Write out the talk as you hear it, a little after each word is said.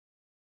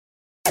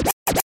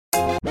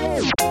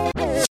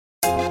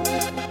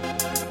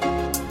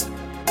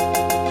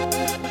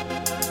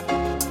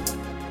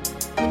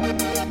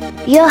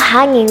You're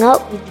hanging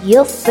out with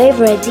your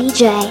favorite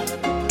DJ,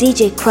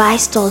 DJ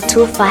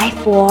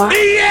Crystal254.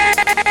 Yeah!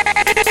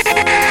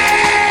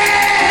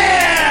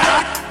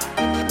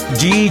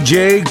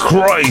 DJ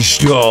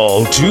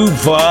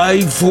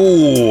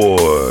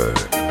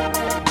Crystal254.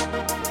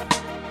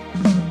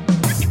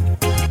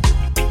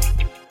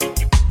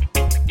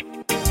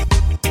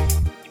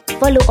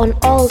 Follow on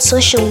all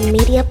social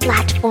media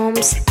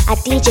platforms at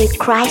DJ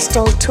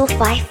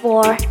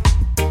Crystal254.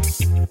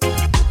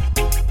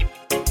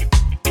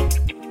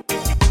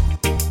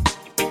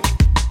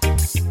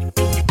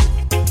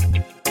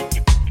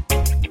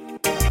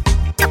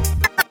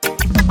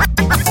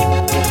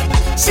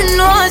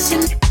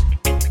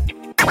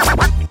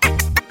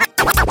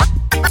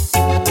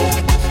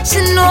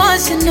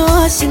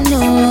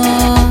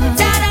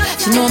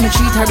 She know me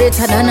treat her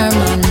better than her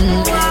man,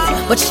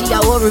 but she a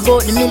worry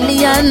about the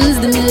millions.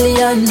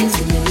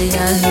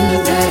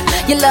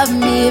 You love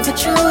me for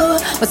true,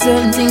 but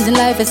certain things in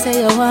life I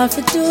say I want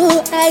to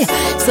do. Hey,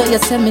 so you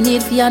say me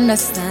need to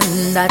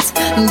understand that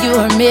you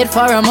are made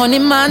for a money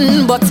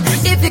man. But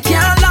if you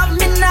can't love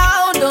me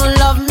now, don't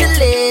love me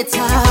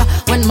later.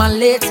 When my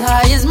later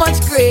is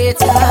much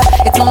greater,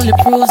 it only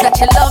proves that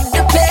you love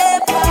the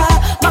paper,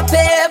 my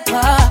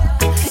paper.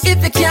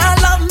 If you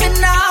can't love me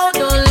now,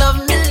 don't love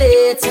me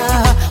later.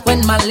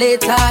 When my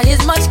later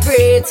is much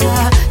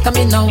greater, come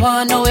in no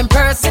one, no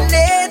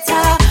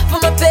impersonator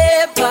for my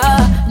paper.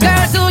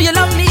 Girl, do you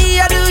love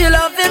me or do you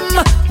love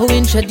him? Who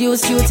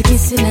introduced you to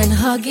kissing and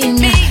hugging,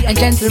 me, and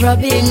gentle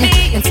rubbing, me,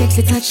 and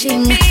sexy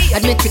touching? Me.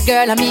 Admit it,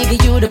 girl, I'm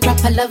giving you the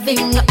proper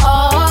loving.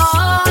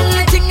 Oh,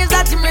 the thing is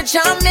that you're rich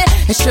on me.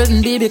 It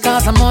shouldn't be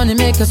because I'm money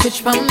make you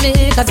switch from me.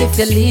 Cause if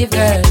you leave,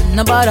 girl,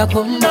 nobody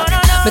come back.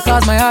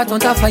 Because my heart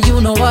won't offer you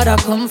no other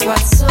comfort.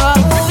 So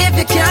if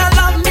you can't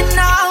love me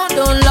now,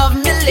 don't love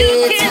me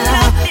later.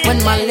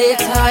 When my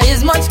later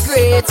is much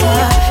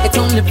greater, it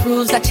only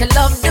proves that you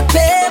love the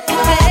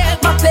paper,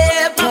 my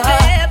paper.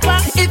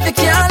 If you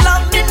can't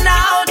love me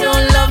now,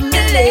 don't love me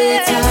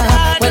later.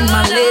 When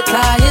my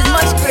later is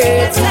much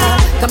greater,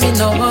 come in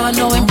no one,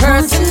 no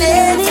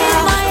impersonator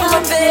for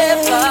my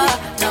paper.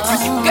 No,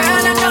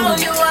 girl, I know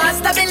you want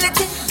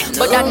stability,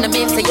 but that no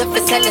mean say you have to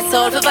sell your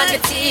soul for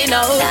vanity.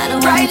 No,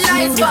 bright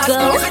lights, fast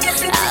cars,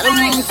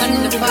 and you sit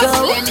in the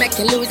fast lane, make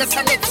you lose your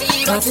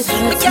sanity. But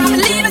I can't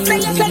believe it, say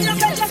you fell.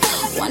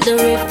 Wonder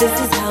if this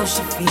is how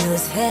she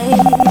feels. Hey, I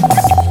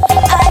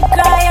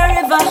cry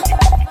a river,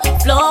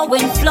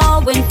 flowing,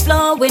 flowing,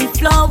 flowing,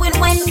 flowing.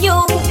 When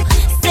you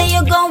say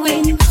you're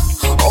going,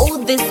 oh,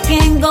 this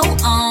can't go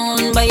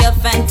on. But you're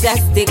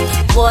fantastic,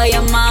 boy,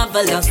 you're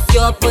marvelous.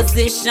 Your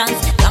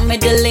positions got me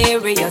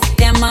delirious.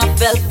 Damn, I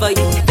fell for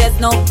you. There's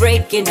no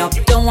breaking up,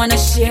 don't wanna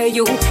share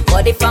you,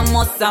 but if I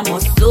must, I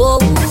must. So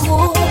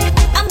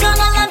I'm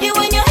gonna love you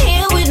when you're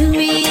here with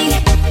me,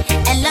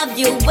 and love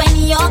you when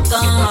you're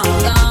gone.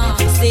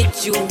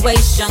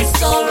 Situation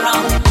so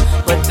wrong,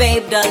 but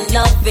babe, the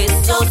love is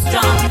so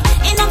strong.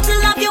 Enough to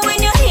love you when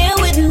you're here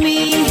with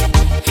me,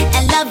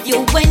 and love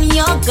you when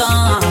you're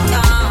gone.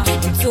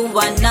 Into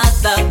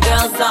another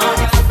girl's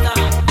arms.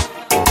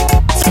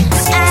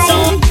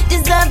 I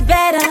deserve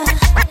better,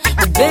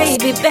 but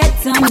baby,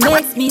 better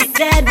makes me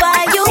sad.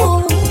 Why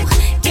you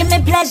give me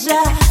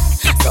pleasure,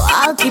 so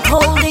I'll keep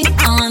holding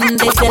on.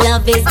 They say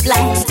love is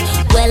blind,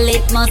 well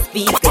it must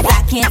be, cause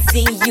I can't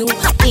see you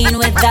in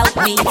without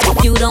me.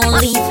 If you don't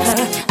leave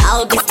her,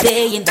 I'll be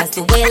staying. That's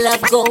the way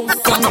love goes,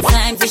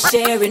 sometimes you're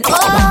sharing. Oh,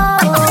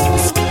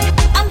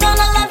 I'm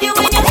gonna love you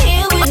when you're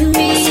here with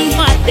me,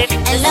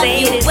 and love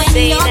you when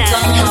you're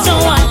gone. So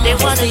what they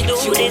wanna do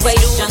this, do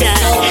that.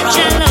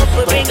 Shut up,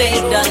 we bring it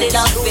through this, do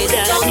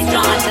that. It's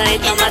not my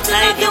type, not my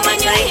type, not my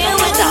type, not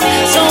my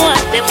type. So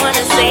what they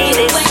wanna say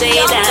this, say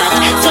that.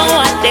 So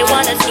what they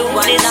wanna do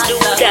this, do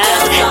that.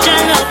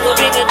 Shut up, we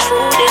bring it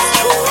through this,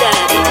 do that.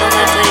 It's not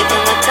my type,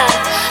 not my type.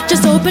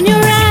 Just open your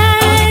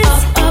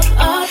eyes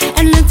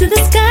and look to the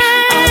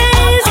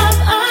skies,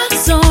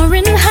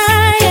 soaring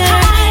higher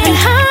and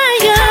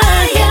higher.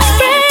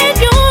 Spread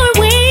your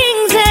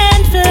wings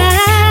and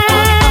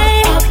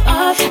fly,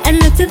 and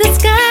look to the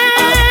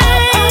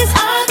skies,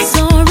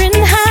 soaring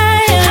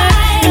higher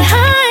and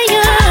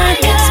higher.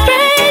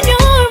 Spread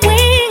your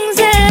wings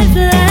and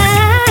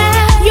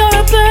fly. You're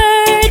a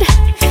bird,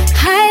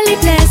 highly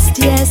blessed,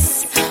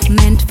 yes,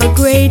 meant for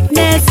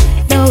greatness.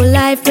 Though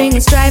life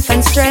brings strife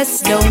and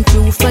stress, don't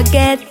you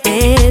forget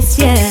this,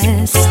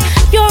 yes.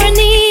 You're an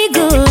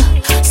eagle,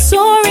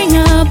 soaring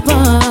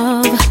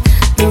above.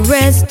 The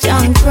rest,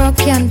 John Crow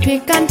can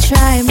pick and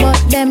try, but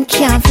them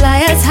can't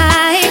fly as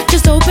high.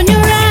 Just open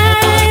your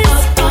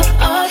eyes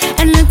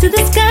and look to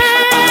the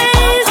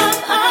skies,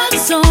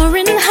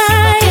 soaring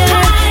higher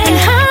and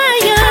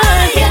higher.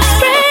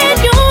 Spread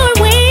your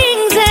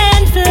wings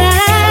and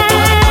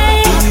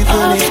fly,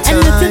 and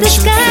look to the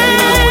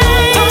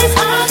skies,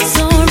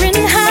 soaring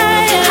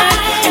higher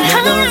and higher.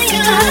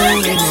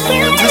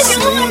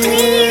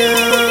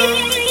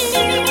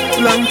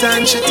 Long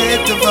time she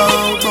take the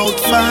vow, about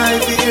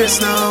 5 years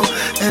now.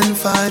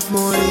 5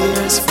 more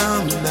years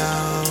from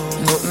now,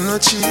 nothing no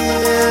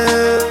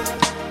change.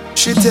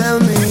 She tell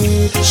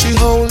me she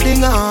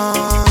holding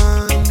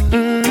on.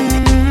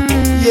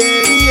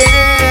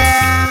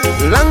 Yeah.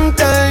 Long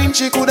time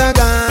she coulda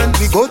gone.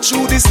 We go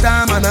through this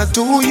time and a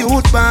 2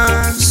 youth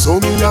band. So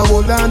me a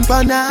hold on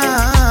for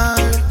now.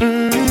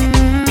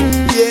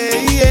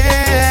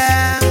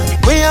 Yeah.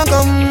 We a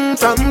come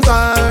from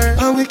far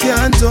and we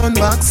can't turn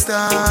back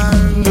star.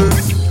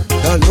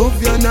 The love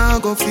you now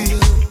go feel.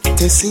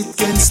 Test it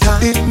can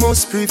start, it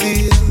must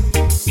prevail.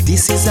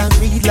 This is a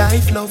real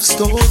life love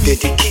story.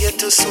 Dedicated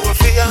to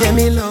Sophia. Yeah,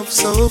 me love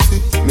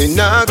Sophie. Me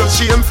nah go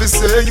shame for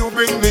say you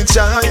bring me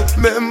joy.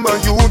 Remember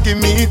you give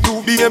me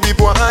 2 baby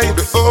boy.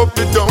 The up,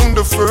 the down,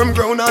 the firm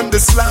ground and the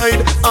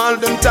slide. All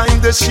them time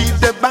the sheep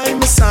they by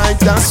my side.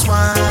 That's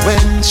why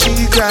when she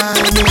cry,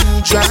 me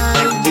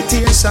dry. The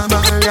tears are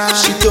my eyes.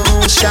 She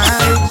don't shy.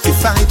 We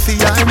fight for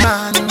your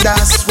man.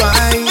 That's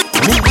why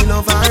me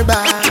love her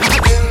back.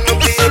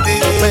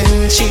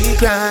 When she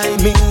cry,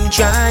 me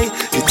dry.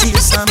 The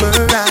tears are my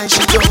eyes.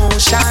 She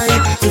don't shy.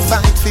 We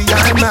fight for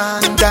your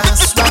man.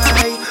 That's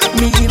why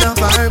me love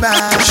her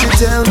back. She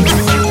tell me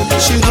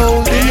she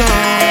holding on.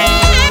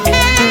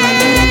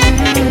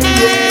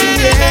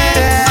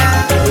 Yeah.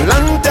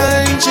 Long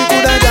time she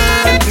coulda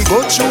gone. We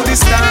go through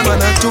this time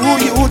and a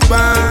 2 youth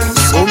band.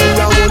 So me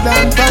a hold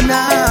on for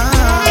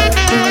now.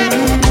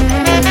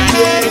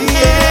 Yeah.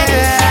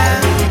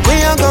 We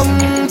a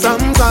come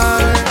from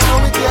far. Now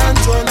we can't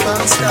turn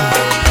back star.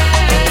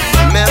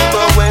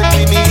 Remember when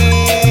we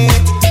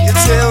meet, you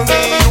tell me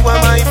you are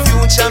my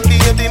future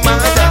baby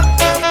mother.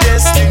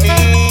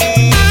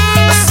 Destiny,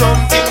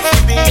 something to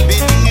be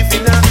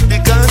believing in.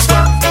 Because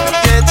what?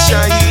 Get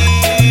shy,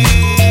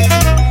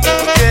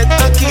 get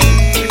a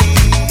key.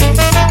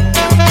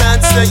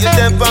 That's how you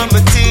step on my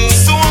team.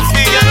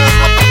 Sophia.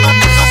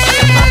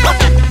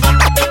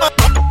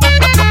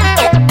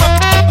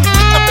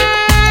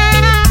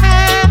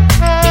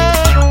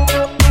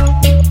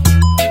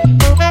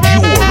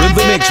 You're in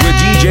the mix with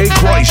DJ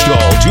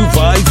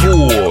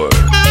Crystal254.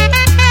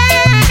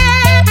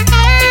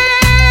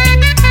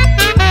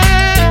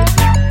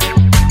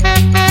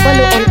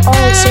 Follow on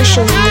all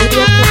social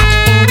media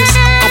platforms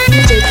at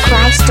DJ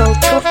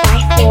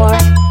Crystal254.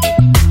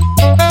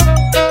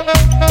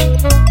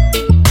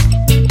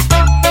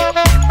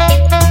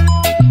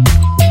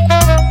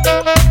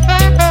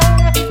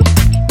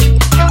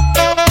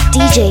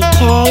 DJ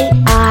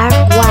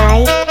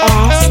KRYSTAL.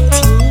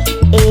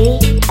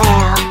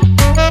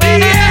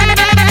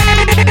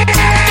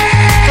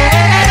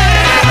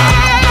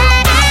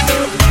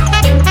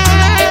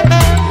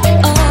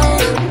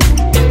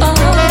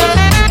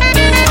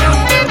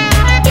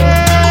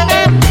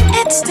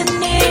 It's the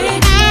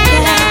need.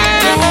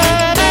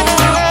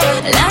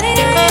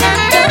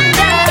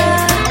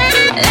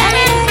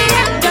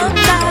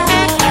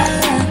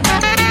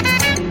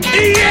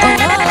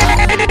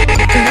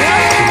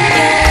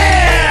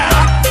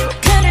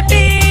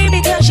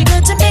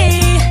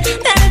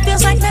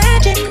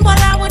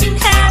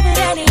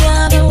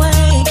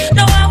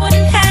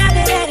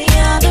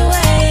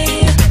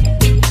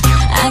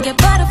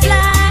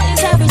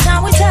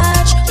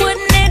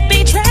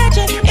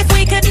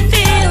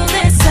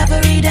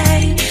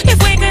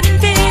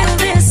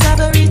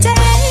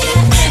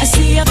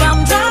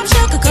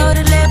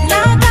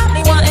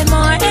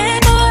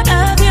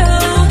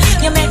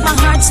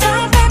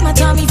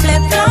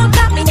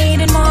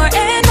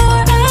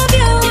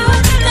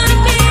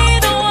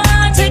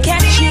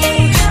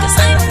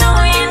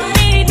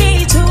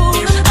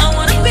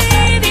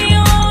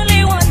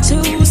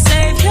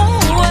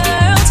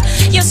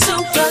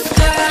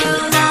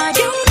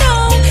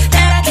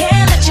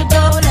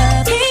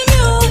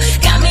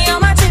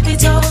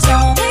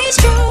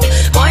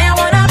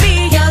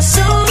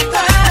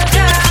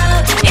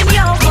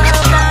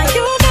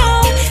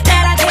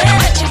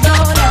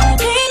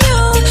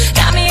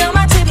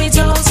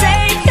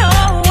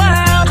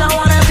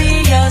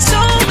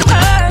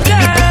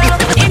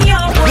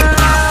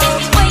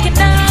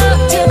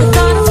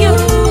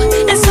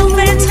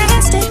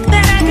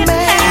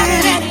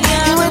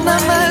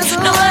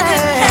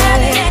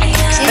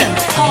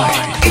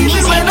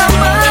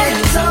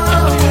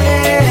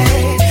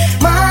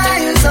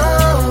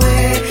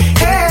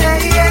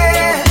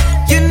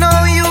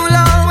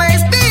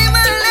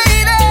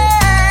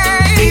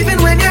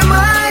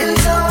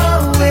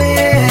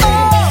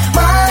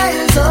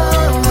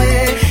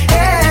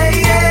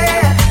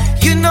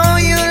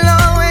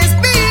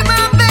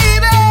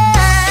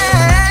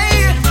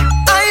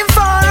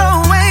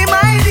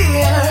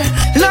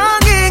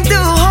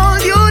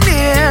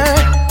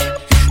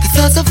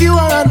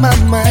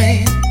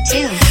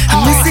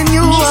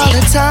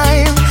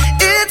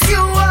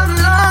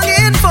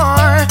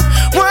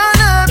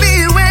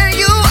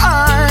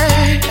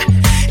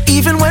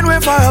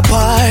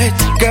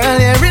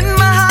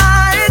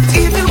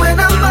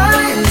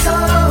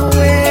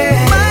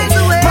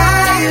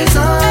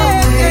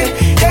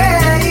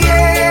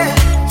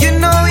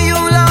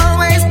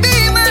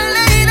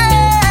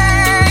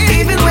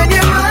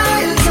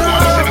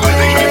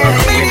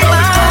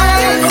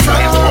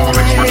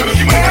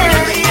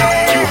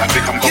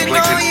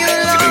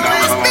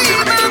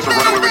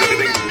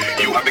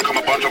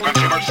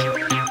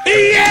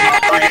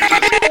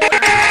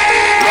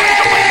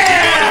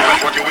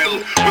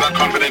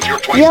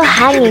 You're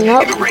hanging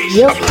out with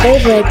your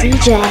favorite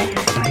DJ,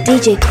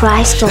 DJ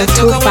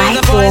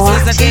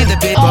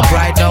Crystal254. But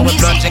right now we're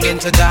plunging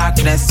into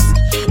darkness.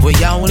 We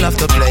all have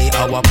to play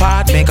our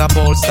part, make a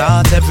bold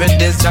start. Every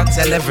disc track,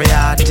 tell every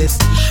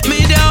artist.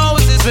 Media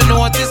houses, we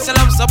notice, and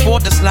I'm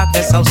support the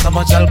slackness of so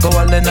much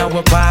alcohol in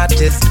our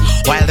parties.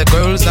 While the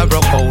girls are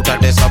broke out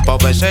of this upper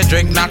where she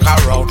drink, knock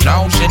her out.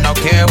 Now she no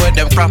care with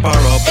them crap her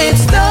up.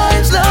 It's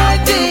times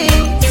like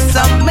these,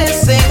 I'm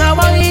missing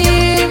our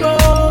heroes.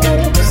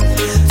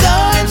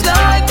 Times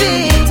like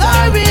these,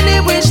 I really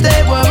wish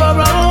they were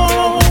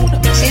around.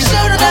 It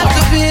shouldn't have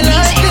to be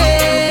like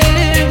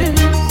this.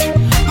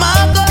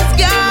 Marcus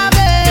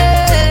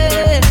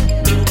Garvey,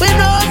 we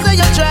know say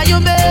you try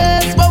your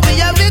best, but we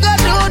have to do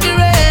the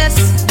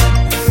rest.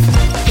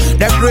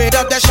 The grade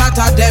of the shot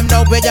at them,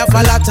 now we have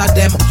a lot of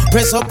them.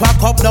 Press up,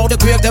 pack up, now the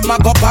grave them a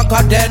go back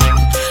again.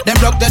 Them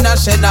broke the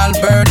national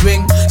bird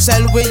wing.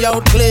 Sell we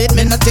out clean,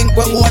 me no think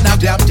we own a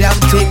damn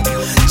thing.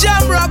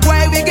 Jam rock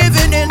why we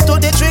giving in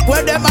to the trick where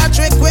them a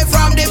trick we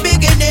from the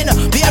beginning.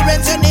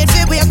 Parents you need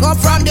to wake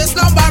up from the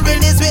slumber,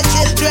 release with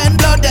children,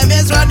 blood them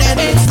is running.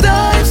 It's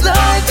times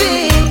like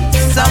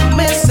these, I'm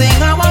missing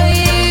our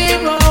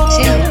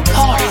heroes.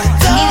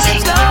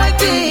 Times like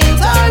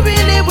these, I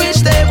really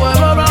wish they were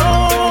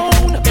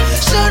around.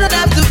 Shouldn't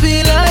have to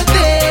be like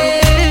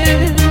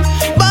this.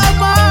 But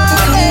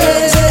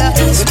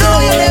no,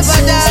 you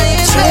never die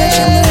in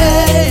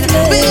vain.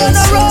 Be on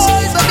the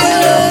rise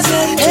again.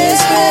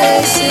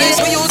 Please,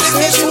 we use the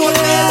fish one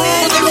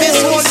day. The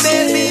fish one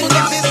day. The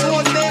fish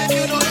one day.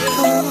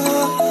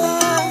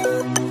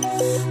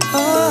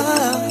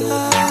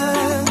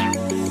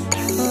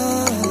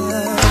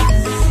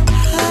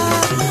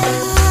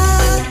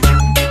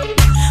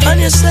 On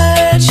your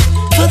search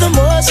for the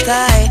Most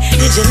High,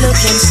 did you look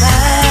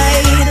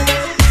inside?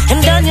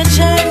 And on your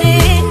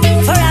journey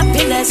for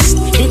happiness,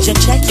 did you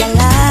check your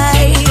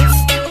life?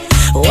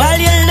 While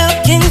you're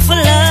looking for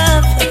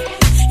love,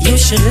 you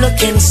should look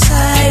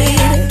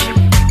inside.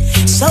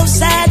 So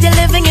sad you're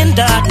living in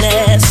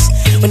darkness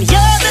when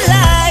you're the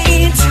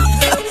light.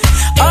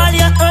 All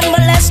your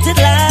unmolested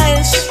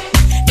lies,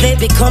 they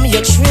become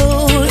your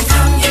truth.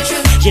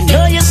 You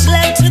know you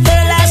slept with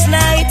her last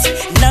night,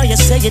 now you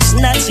say it's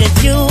not your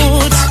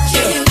youth.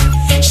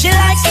 She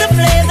likes to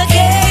play the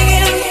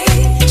game,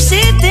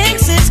 she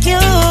thinks it's cute.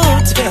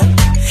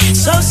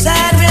 So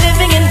sad we're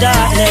living in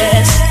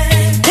darkness.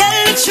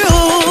 Tell the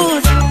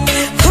truth.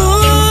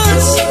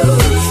 Who's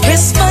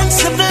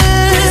responsible?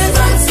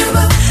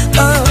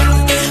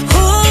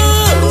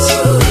 Who's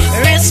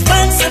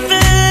responsible?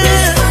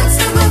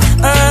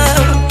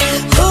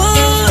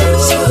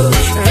 Who's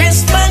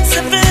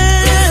responsible?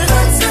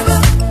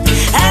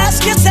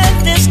 Ask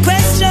yourself this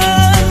question.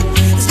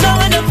 There's no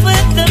one to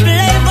put the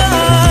blame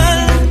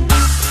on.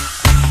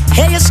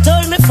 Hey, you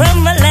stole me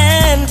from my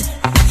land.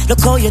 Look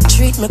how you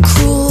treat me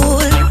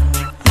cruel.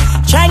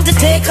 Trying to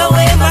take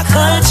away my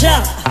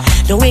culture,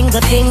 doing the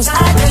things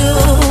I do.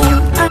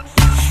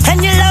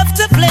 And you love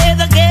to play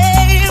the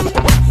game,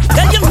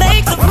 girl, you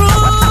make the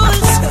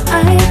rules.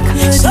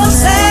 So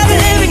sad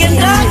living in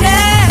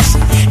darkness,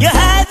 you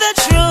hide the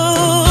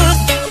truth.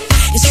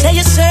 You say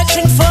you're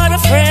searching for a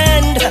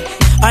friend,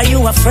 are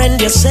you a friend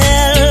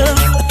yourself?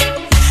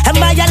 Am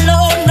I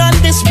alone on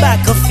this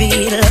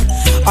battlefield,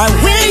 or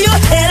will you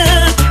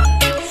help?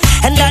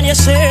 And on your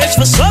search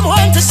for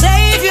someone to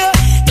save you,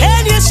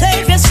 can you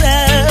save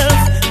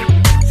yourself?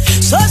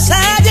 So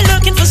sad you're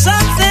looking for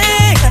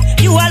something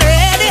you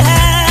already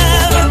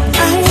have.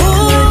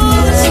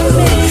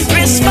 Who's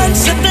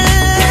responsible?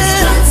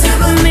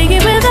 Make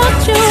it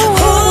without you.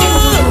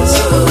 Who's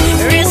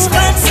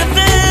responsible?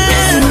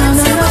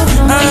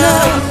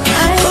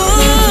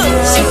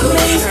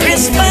 Who's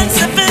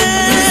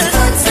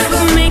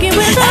responsible? Make it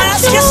without you.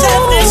 Ask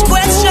yourself this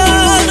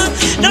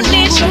question. Don't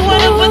need to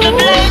work with the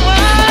blame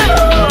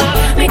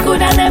one. Me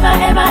could I never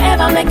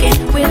ever make it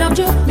without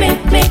you. Me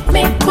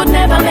could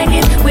never make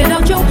it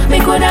without you. Me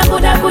could I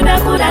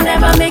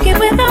never make it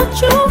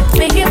without you.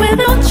 Make it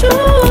without you.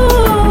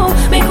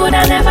 Me could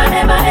I never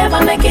ever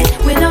make it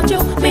without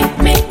you. Me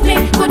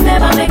could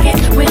never make it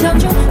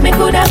without you. Me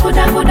could I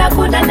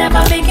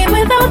never make it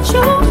without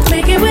you.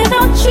 Make it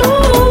without you.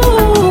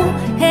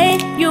 Hey,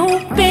 you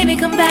baby,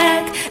 come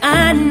back.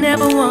 I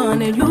never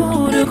wanted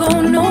you to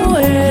go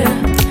nowhere.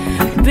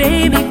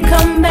 Baby,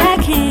 come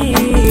back here.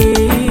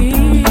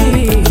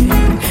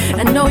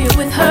 I know you're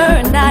with her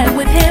and I'm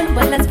with him,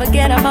 but let's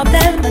forget about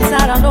them and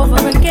start all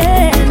over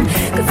again.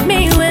 Cause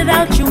me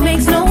without you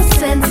makes no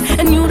sense,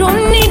 and you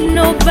don't need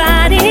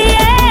nobody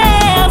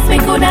else. Me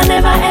could I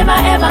never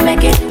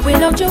make it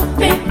without you.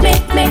 Me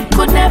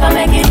could never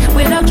make it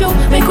without you.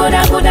 Me could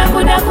I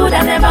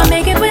never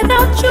make it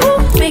without you.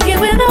 Make it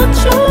without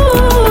you.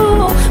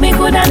 Me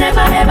could I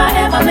never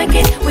make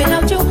it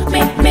without you.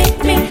 Me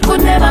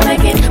could never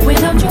make it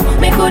without you.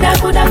 Me could I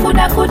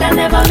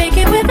never make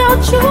it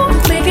without you.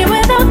 Make it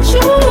without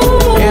you.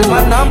 Here's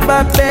my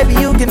number, baby,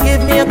 you can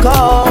give me a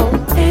call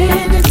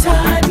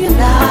anytime you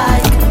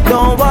like.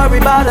 Don't worry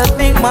about a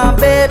thing, my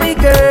baby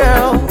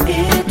girl.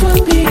 It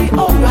will be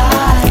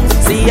alright.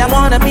 See, I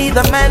want wanna be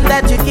the man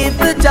that you give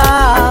the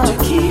job to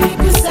keep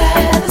you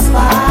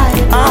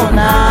satisfied all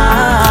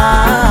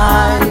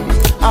night,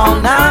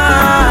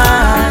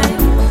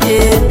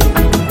 yeah.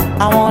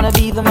 I wanna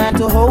be the man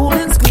to hold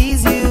and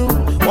squeeze you,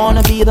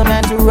 wanna be the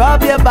man to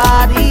rub your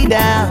body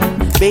down.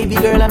 Baby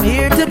girl, I'm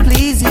here to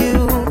please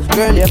you.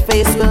 Girl, your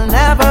face will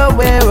never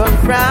wear a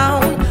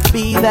frown.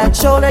 Be that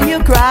shoulder you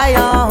cry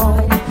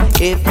on.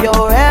 If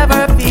you're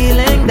ever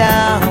feeling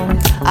down,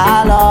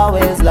 I'll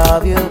always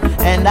love you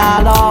and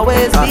I'll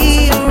always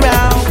be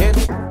around.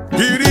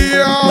 Giddy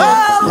up,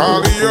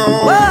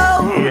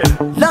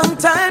 long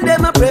time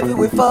them a pray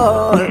we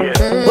fall,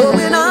 but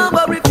we not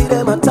worry for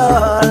them at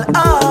all.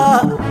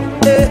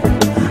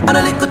 And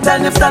a little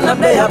time you stand up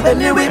there,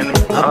 penny whip.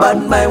 A bad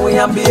mind we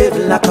am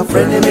behaving like a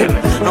friend in him.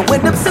 And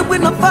when them say we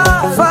no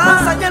fall,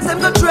 I guess them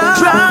go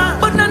try.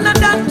 But none of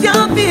that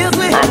can't feel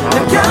me.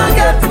 Them can't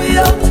get me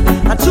out.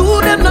 And two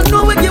them don't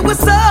know we give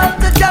us all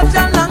to judge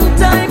a long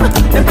time.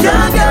 Them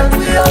can't get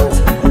me out.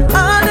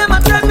 All them a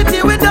try me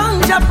till we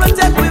don't just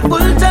protect we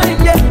full time.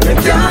 Yeah, them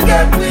can't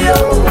get me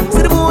out.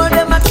 See the more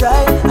them a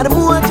try, and the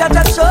more judge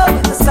a show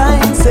with the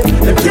signs. Say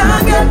them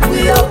can't get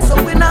me out. So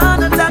we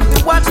not attack, we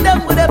watch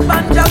them with their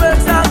panja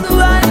works all the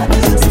while.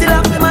 Still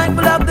have to be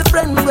mindful of the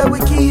friends where we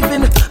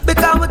keeping,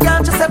 because we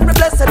can't just have the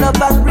blessing of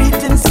our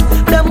greetings.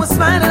 Them will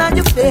smiling on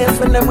your face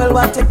when them will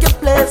want to take your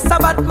place.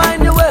 About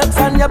mind your works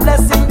and your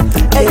blessing.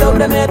 Hey, yo,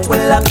 them hate we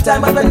long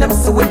time, but when them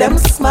see with them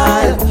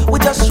smile, we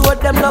just show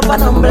them love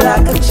and humble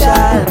like a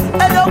child.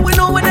 Hey, yo, we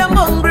know what them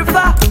hungry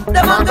for.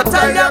 Them hunger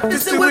tired of to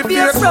see we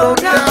feel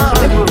proud now.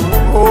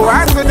 Oh,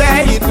 what's the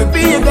day to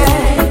be a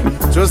day?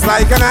 Just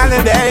like an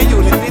holiday,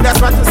 unity, that's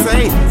what you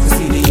say. To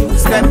see the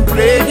youths them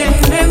playing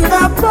in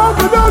the park,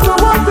 we don't know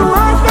what the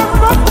world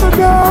them up to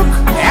dog.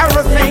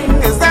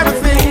 Everything is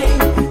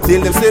everything.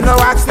 Till them say no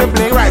watch them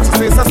play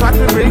righteousness, that's what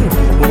we bring.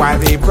 While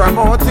they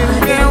promoting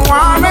their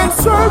warm and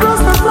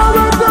service, the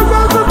product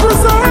of the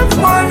preserve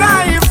more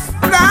life.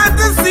 Plant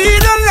the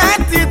seed and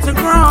let it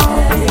grow.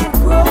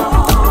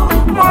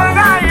 More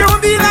life.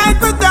 Don't be like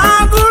the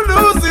dog who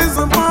loses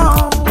a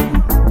bone.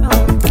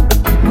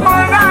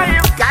 More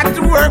life. Got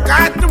to work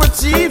hard to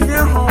achieve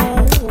your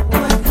home.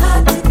 Work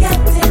hard to get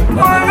it.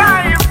 More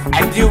life.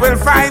 And you will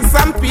find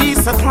some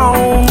peace at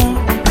home.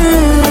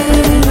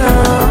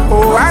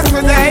 Oh, what's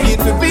the day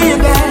to be a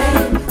day?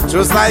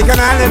 Just like an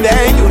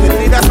holiday,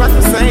 unity, that's what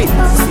you say.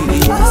 See the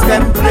youths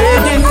them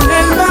playing in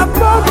the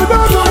park, we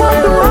don't know what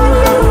the world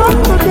them up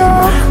to do.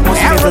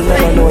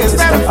 Everything is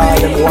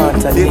everything.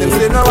 Till them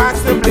say no watch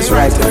them play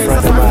right in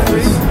front of us.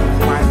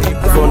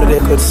 If only they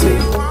could see.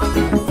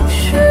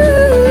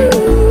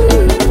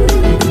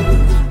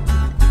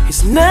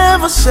 He's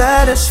never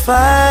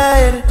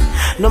satisfied,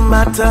 no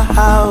matter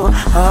how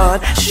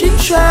hard she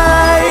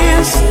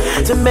tries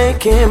to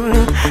make him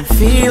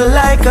feel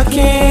like a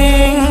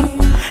king.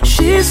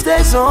 She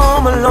stays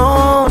home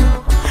alone,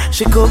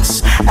 she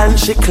cooks and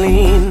she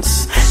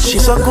cleans.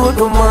 She's a good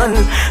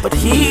woman, but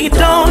he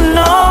don't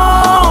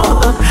know.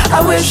 I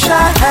wish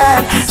I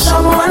had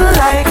someone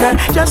like her,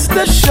 just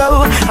to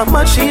show how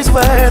much she's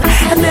worth.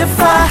 And if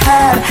I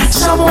had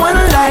someone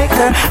like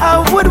her, I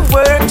would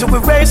work to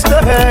erase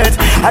the hurt.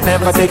 I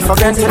never take for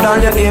granted all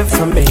you give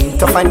to me.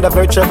 To find a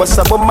virtuous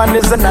a woman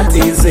is not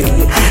easy.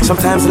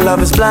 Sometimes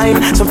love is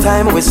blind,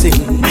 sometimes we see.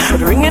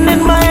 But ringing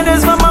in my head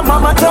is what my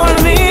mama told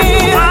me.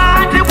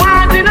 Want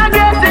it, I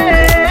get it.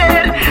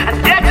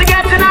 And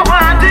get it, I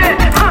want it.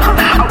 I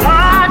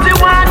want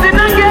it, I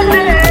get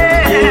it.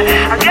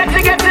 I get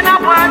it, I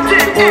want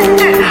it.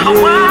 I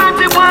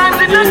want it, I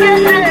get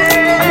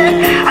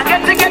it. I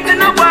get it, I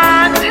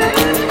want it.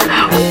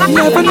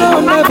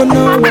 Never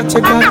know what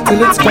you got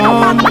till it's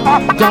gone,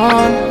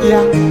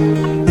 yeah.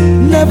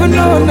 Never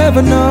know.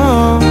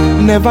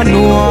 You never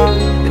knew.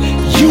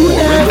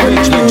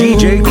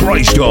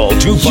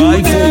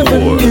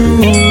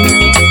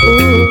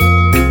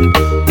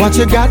 DJKRYSTAL254. What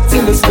you got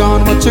till it's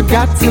gone, what you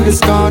got till it's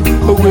gone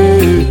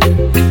away.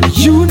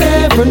 You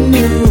never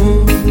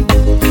knew.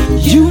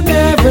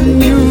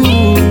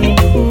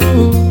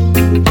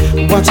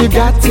 What you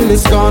got till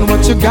it's gone,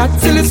 what you got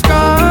till it's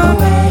gone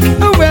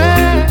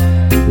away.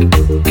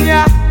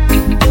 Yeah.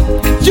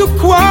 You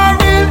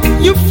quarrel,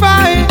 you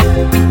fight.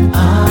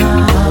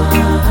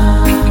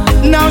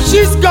 Now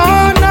she's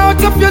gone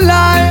out of your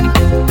life.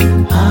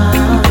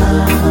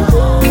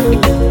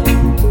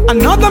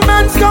 Another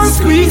man's gonna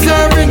squeeze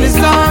her in his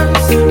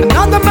arms.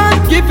 Another man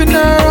giving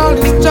her all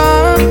his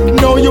time.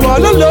 No, you all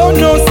alone,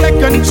 no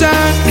second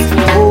chance.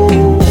 Oh,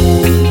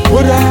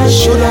 woulda,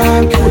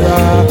 shoulda,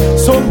 coulda.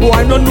 Some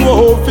boy no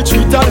know how to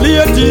treat a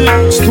lady.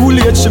 It's too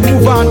late, she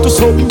move on to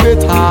something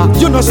better.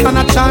 You no stand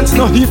a chance,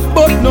 no if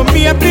but no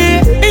maybe.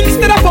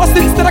 Instead of fuss,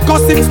 instead of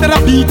cuss, instead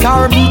of beat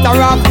her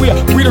halfway.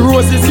 With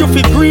roses you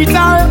fi greet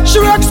her. She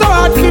works so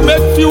hard to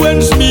make few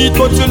ends meet,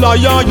 but you lie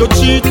and you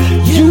cheat.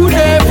 You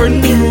never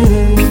knew.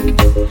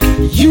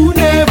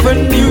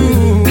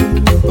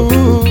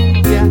 Ooh,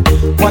 yeah.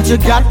 What you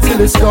got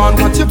till it's gone,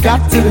 what you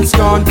got till it's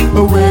gone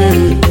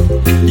away.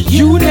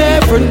 You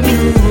never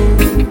knew.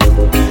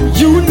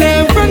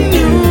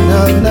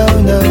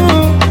 No.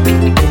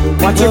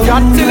 What you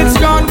got till it's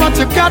gone, what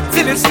you got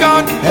till it's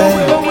gone.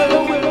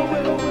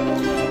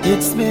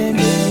 It's been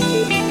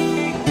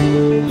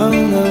oh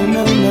no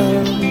no no,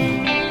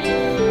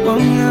 oh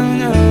no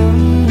no,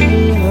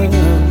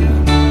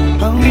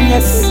 oh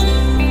yes.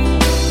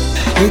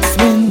 It's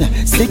been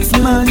 6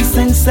 months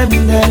and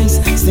 7 days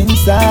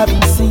since I've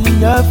seen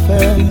your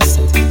face.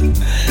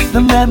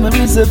 The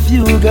memories of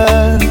you,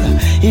 girl,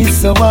 it's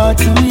so hard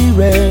to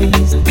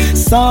erase.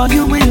 Saw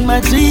you in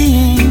my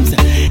dreams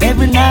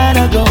every night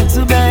I go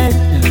to bed.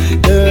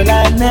 Girl,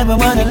 I never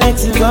wanna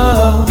let you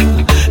go.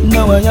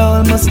 No, I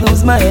almost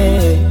lose my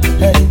head.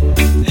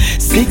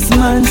 6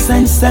 months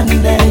and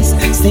 7 days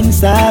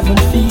since I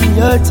haven't feel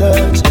your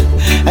touch.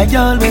 I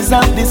always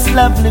have this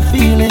lovely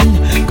feeling,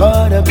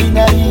 caught up in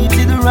a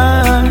heated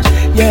rush.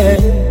 Yeah,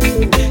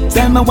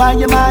 tell me why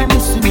am I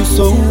missing you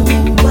so?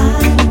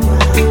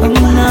 Oh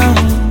no,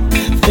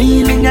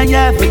 feeling I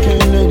never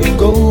can let it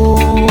go.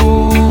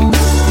 Oh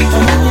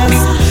yes,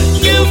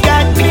 you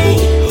got me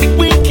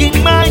weak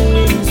in my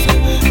knees,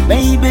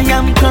 baby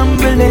I'm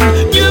crumbling.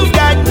 You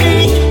got me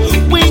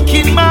weak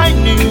in my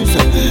knees,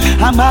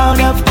 I'm out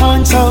of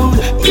control.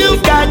 You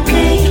got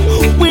me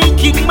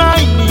weak in my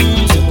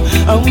knees.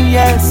 Oh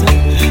yes,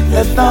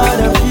 the thought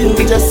of you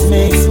just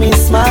makes me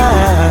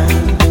smile.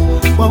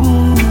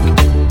 Whoa.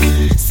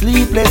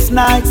 Sleepless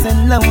nights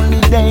and lonely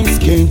days,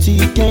 can't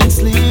eat, can't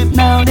sleep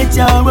now that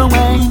you're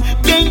away.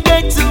 Can't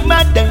get to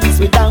my days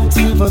without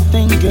even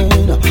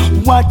thinking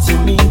what you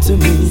mean to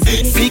me.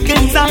 Sick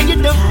and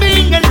tired of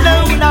being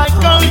alone, I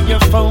call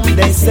your phone,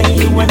 they say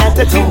you were not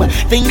at home.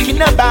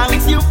 Thinking about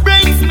you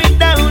brings me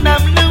down,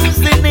 I'm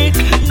losing it,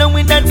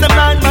 knowing that I'm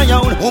on my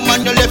own.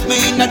 Woman, you left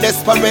me in a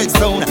desperate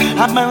zone.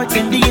 I'm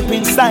hurting deep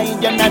inside,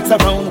 you're not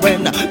around.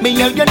 When me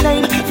hear your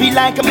name, feel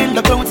like I'm in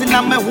the clouds and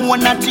I'm my own,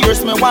 not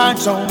tears me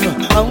watch on.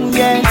 Oh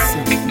yes,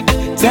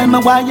 tell me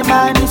why am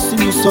I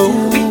missing you so?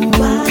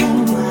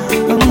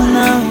 Oh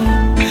no,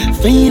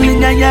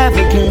 feeling I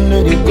ever can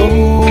let it go.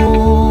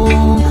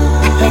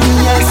 Oh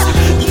yes,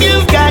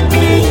 you've got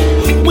me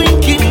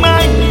weak in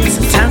my knees.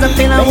 Sometimes I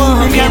feel I'm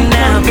walking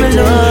out the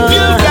door.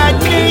 You got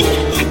me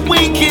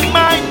weak in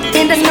my knees,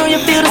 and I know you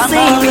feel the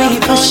same way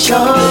for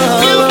sure.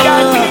 You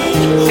got me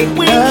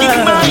weak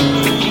in my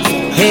knees.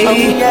 Hey,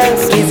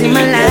 easy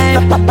my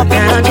life,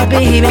 found you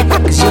baby,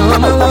 'cause you're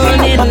my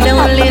one and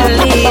only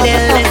lady.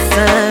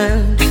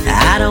 Listen,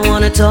 I don't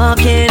wanna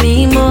talk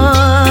anymore.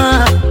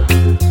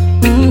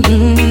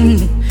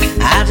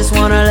 I just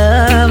wanna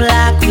love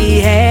like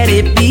we had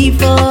it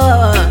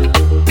before.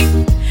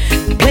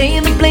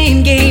 Playing the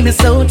blame game is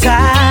so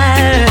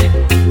tired.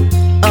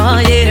 Oh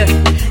yeah,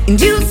 and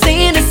you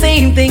saying the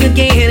same thing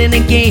again and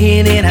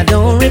again, and I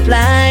don't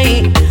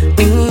reply.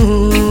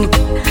 Ooh,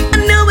 I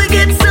know it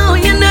gets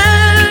on your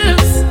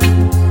nerves.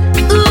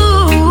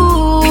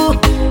 Ooh,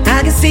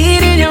 I can see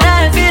it in your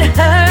eyes, it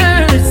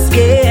hurts,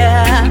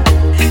 yeah.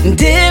 And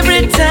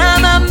every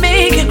time I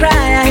make you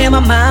cry, I hear my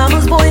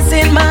mama's voice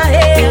in my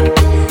head,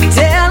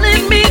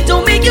 telling me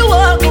don't make you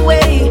walk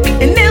away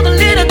and never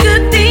let a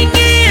good thing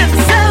in.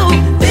 So,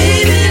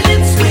 baby,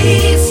 let's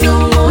waste no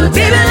more time.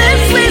 Baby,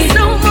 let's waste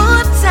no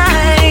more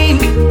time.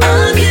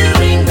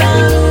 Arguing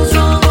about who's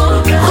wrong or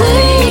right.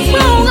 Who's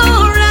wrong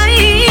or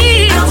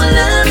right? Our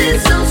love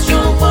is so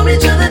strong for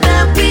each other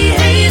that we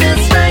hate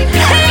us right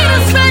now. Hate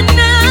us right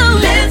now.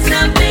 Let's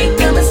not make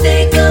the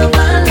mistake of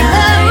our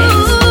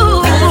lives.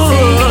 By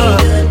saying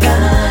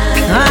goodbye.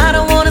 I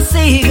don't wanna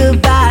say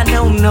goodbye,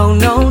 no, no,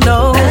 no, no.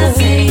 By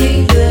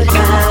saying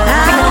goodbye.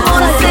 I don't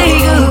wanna say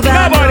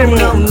goodbye,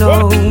 no, no,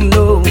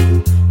 no.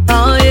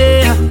 Oh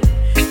yeah,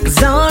 'cause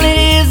all it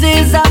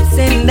is ups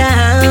and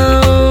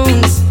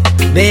downs,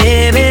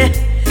 baby.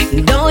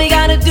 And all you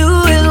gotta do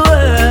is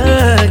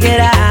work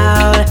it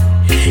out.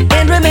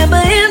 And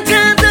remember, in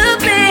times of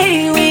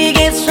pain we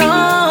get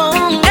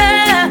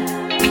stronger.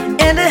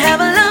 And to have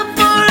a love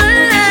for a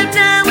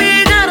lifetime, we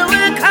gotta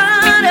work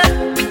harder,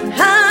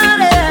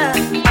 harder.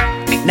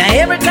 Now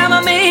every time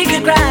I make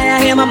you cry, I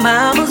hear my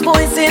mama's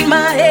voice in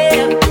my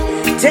head,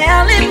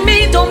 telling me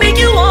don't make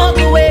you walk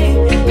away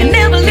and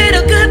never let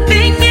a good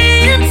thing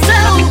in. So,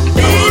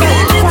 baby,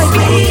 let's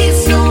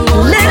waste no more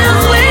time. Let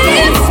us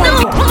waste no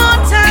more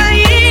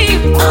time.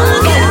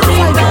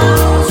 Arguing about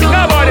who's wrong.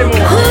 Nobody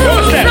move.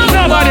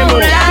 Nobody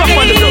move.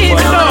 Somebody move.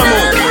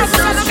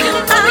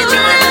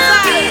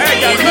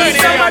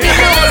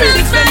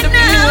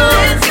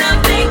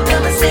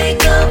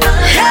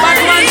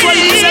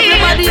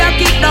 Everybody I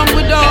kick down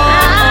with door.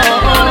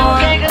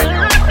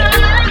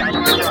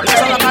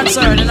 That's all I'm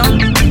concerned, you know.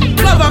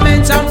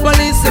 Government and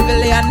police,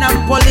 civilian and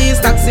police,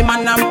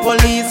 taximan and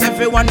police,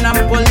 everyone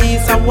and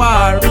police a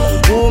war.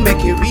 Who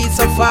make you read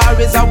so far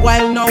is a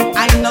while now.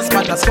 I know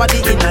spot a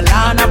squaddy in a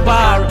lana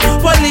bar.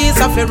 Police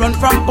have to run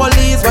from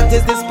police. What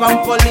is this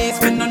from police?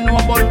 We don't know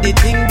about the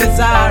thing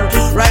bizarre.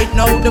 Right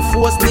now the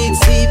force needs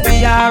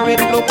CPR.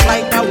 It look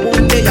like a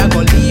wound they are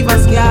gonna leave a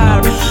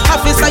scar.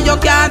 Officer, you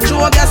can't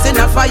throw gas in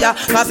a fire.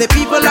 Cause the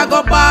people are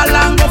go ball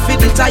and go for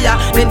the tire.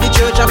 Then the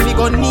church have to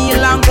go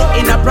kneel and go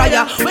in a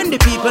prayer. When the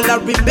people are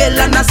rebel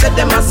and I said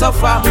them a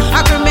suffer.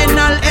 A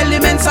criminal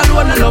elements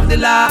alone love the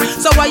law.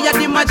 So why are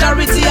the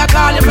majority I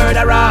call you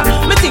murderer?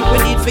 Me think we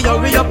need for you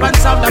hurry up and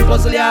solve that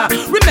puzzle, yeah.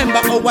 Remember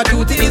our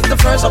duty is the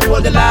first of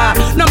all the law.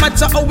 No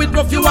matter how it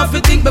rough, you have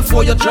to think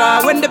before you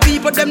try. When the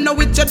people them know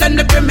it, you then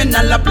the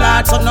criminal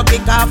applaud. So no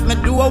kick off me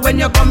door when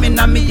you come in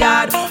on me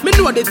yard. Me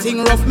know the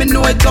thing rough, me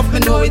know it tough, me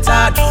know it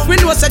hard. We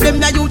know say them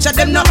na youth,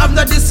 them no have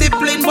no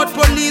discipline. But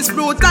police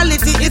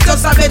brutality, it's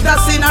just a better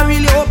sin. I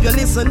really hope you're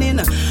listening.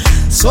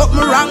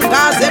 Something wrong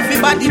cause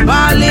everybody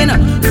ballin'.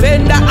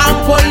 Fender and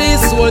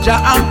police, soldier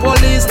and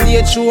police,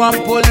 state show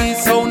and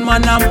police,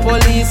 soundman and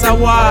police, a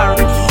war.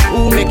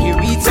 Who make you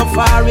reach so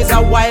far is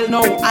a while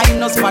now. I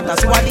know spot a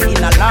squaddy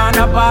in a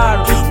Lana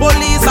bar.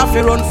 Police have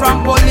to run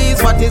from police.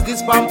 What is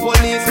this from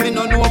police? Me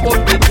no know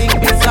about the thing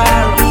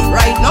bizarre.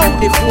 Right now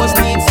the force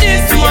needs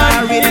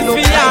CPR. It look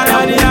like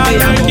a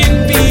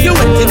movie. You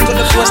went into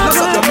the force, now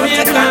so you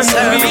protect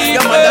cancer.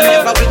 Your mother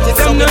never with it,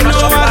 so we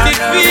mash up on her.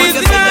 But you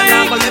say you're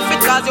not gonna live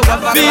it cause you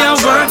have a be a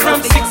work from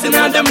 6 in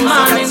the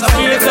morning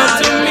straight up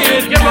to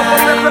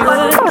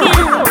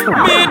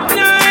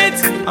midnight.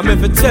 I'm here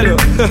to tell you.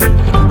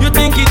 You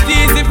think it's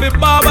easy for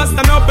Baba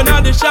stand up in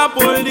the shop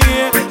all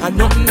day and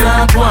nothing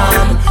like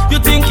one. You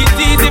think it's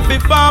easy for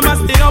farmers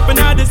stay up in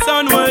the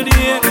sun all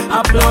day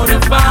and blow the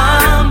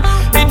farm.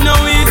 It's no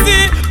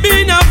easy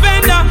being a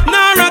vendor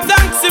nor a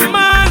taxi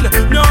man.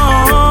 No,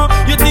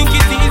 you think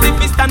it's easy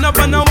for stand up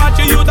and watch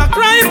you to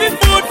cry for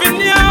food for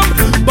yam.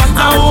 But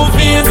I won't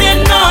feel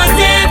it, not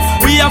it.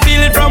 We are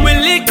feeling from a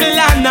little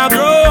and a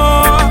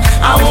grow.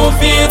 I won't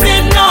feel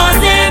it, not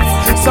it.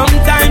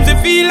 Sometimes we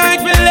feel like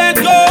we let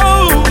go.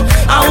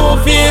 I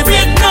won't feel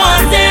it,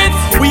 not it.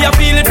 We are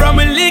feeling from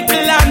a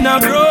little and a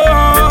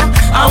grow.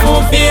 I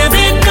won't feel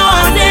it,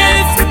 not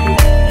it.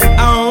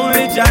 I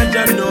only judge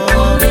and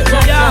know.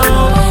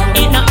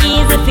 It's not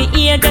easy for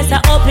ear just to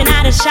open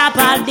at the shop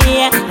all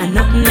day and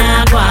nothing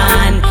I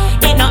want.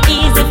 It's not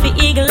easy for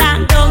eagle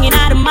and down in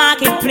the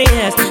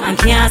marketplace and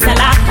can't sell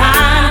a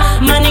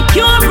can.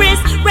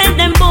 Manicurists rent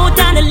them both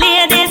and the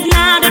ladies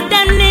now the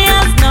done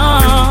nails. No,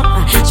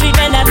 street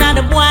vendors now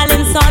the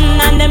boiling sun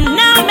and them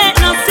now make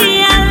no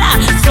sale.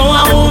 So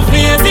I won't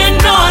feel it,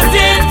 not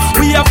it.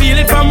 We are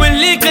feeling from a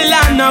little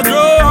and a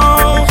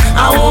grow.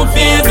 I won't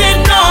feel it,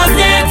 not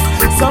it.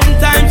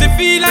 Sometimes we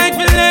feel like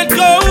we let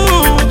go.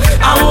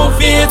 I won't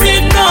feel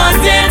it, not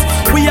it.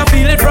 We are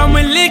feeling from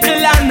a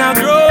little and a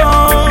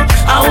grow.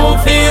 I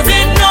won't feel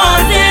it,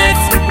 not it.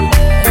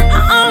 I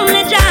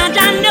only judge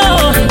and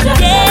know.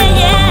 Yeah,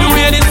 yeah. The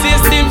way the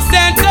system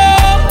set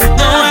up,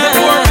 no way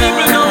poor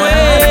people no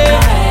way.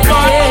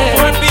 But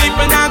poor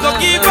people not gonna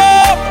give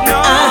up.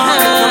 No,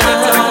 no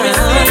matter how we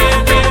see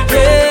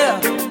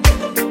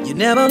it. You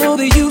never know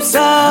the use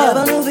of,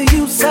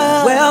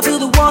 well till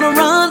the water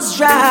runs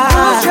dry.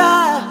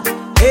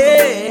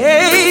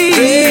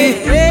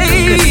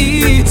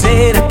 It's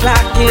 8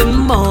 o'clock in the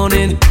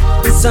morning.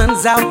 The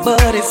sun's out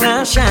but it's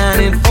not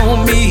shining for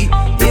me.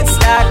 It's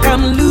like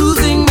I'm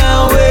losing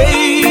my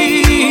way.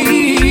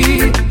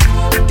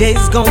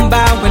 Days gone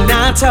by when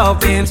I'm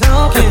talking.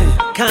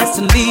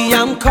 Constantly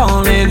I'm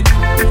calling,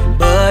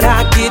 but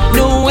I get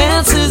no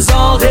answers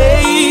all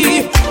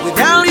day.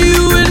 Without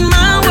you in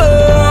my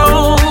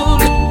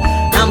world,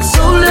 I'm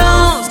so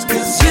lost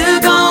 'cause you're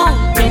gone.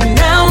 And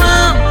now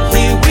I'm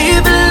here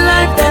with a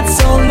life that's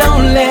so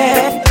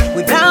lonely.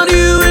 Without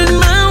you in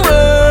my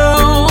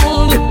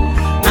world,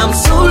 I'm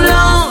so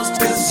lost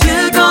 'cause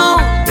you're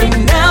gone.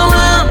 And now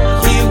I'm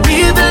here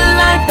with a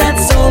life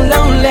that's so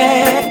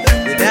lonely.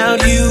 Without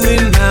you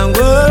in my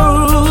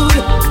world,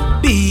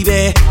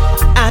 baby,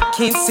 I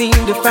can't seem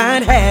to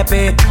find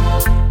happy.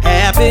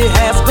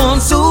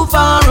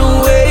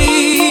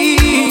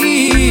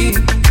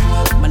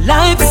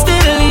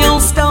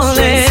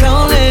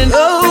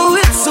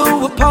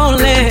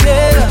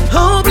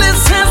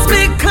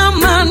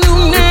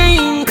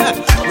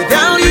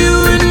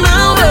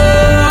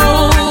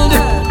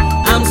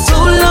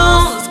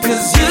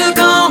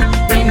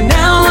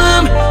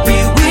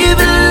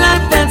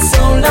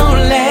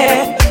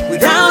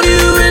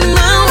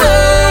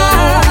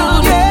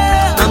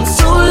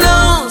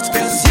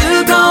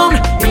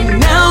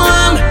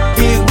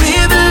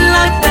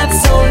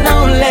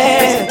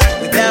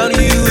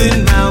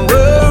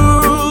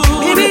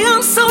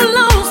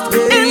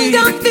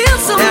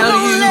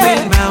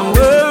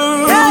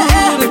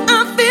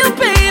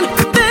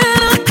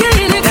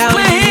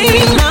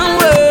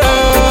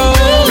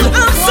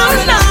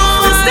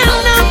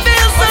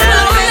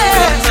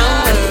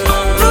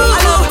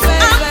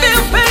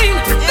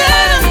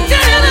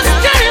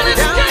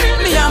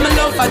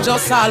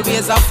 was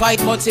always a fight,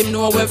 but him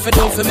know where for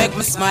do for make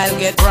me smile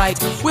get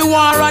bright. We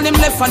war on him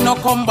left and no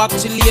come back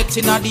till late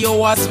in the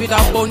hours with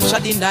a bunch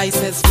of the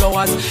nicest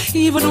flowers.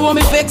 Even though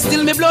me vex,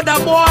 still me blood a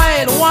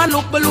boil. One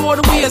look below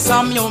the waist,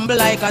 I'm humble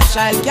like a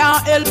child.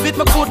 Can't help it,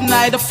 me couldn't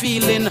hide the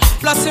feeling.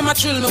 Plus him a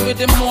thrill me with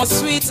the most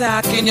sweet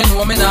talking. You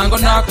know me not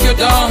gonna knock you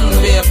down,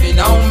 baby.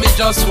 Now me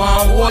just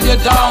want to hold you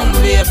down,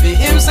 baby.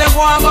 Him say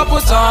go and go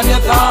put on your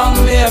tongue,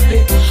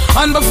 baby.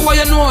 And before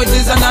you know it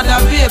is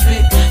another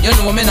baby. You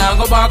know me not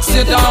go box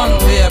you down,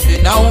 baby.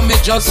 Now me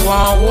just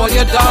want to hold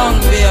you down,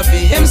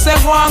 baby. Him say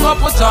go and go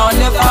put on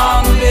your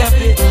tongue,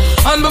 baby.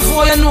 And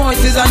before you know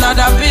it is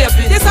another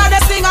baby. This are the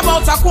thing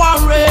about a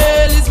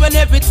quarrel is when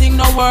everything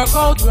no work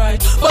out right.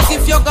 But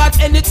if you got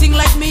anything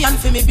like me and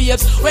for me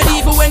babes, when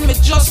me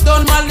just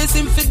done malice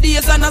him for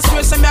days and I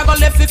swear say me I go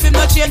left if him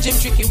not change him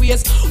tricky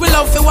ways. We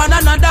love for one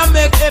another,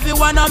 make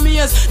everyone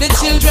amaze. The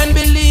children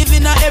believe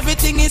in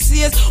everything he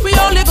says. We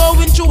only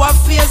going through a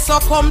phase, so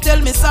come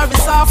tell me sorry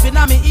soft in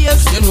my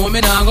ears. You know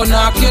me not gonna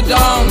knock you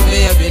down,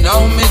 baby.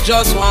 Now me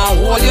just want to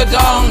hold you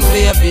down,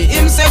 baby.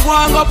 Him say go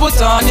and go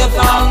put on your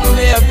tongue,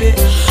 baby.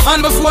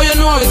 And before you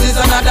know it is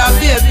another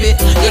baby.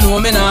 You know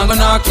me not gonna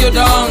knock you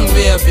down,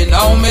 baby.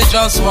 Now me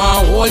just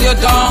want to hold you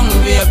down,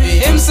 baby.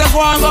 Him say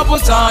go and go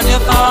put on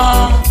your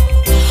tongue.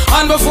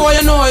 And before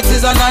you know it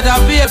is another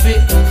baby.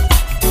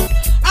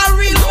 A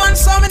real man,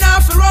 so me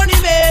not fi run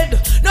him head.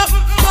 No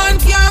man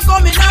can't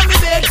come in on me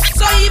bed.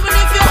 So even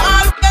if you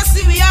always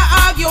see me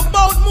argue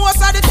about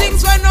most of the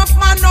things when enough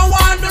man no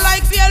want do,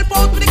 like fi help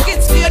out with the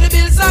kids, pay the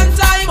bills on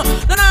time.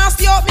 Don't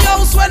nasty up me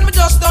house when me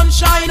just done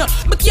shine.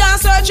 Me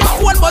can't search your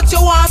phone but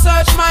you want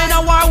search mine.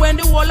 A war when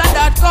the whole of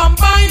that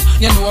combine.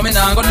 You know me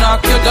not gonna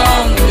knock you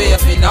down,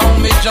 baby. Now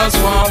me just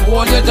want to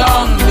hold you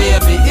down,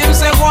 baby. Him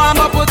say go and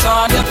go put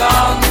on your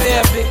tongue,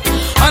 baby.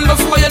 And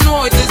before you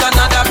know it is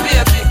another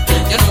baby.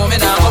 You know me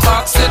now go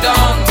box you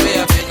down,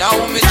 baby. Now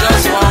me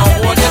just want to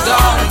hold you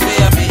down,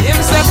 baby. Him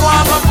say go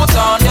and go put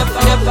on your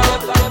tongue.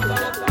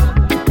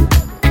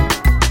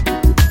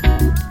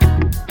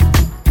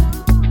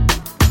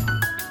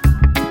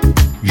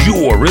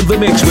 You're in the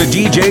mix with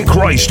DJ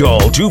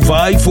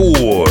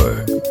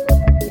Crystal254.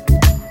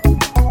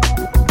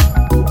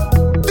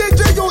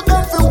 DJ, you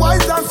them feel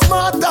wise and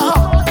smarter.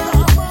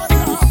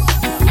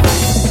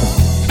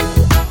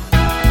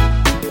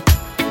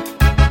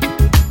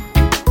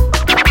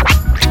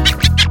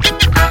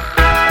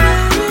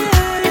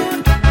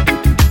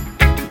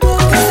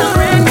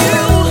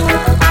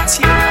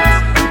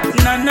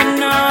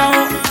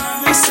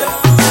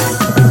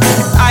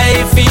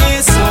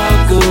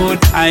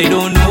 I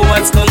don't know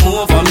what's come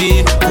over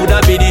me.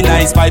 Coulda be the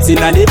nice vibes in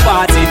the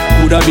party.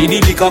 Coulda be the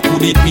liquor,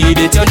 could it be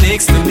that you're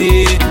next to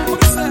me?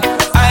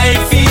 I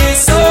feel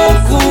so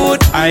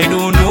good. I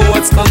don't know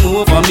what's come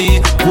over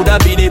me. Coulda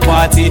be the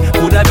party,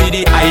 coulda be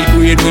the high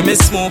grade when me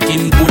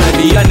smoking. Coulda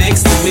be you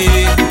next to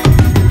me.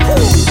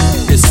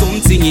 There's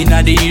something in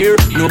the air.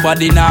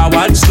 Nobody now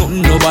watch nothing,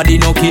 nobody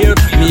no care.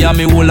 Me and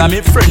me whole and me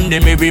friend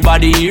them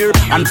everybody here.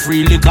 And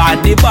freely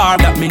got the bar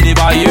that me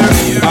never hear.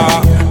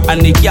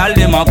 And the girl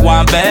them a go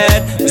on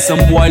bed.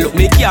 Some boy look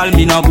me girl,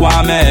 me not go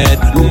on mad.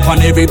 Look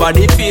on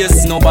everybody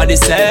face, nobody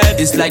said.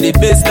 It's like the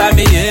best time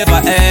me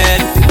ever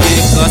had.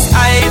 Because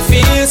I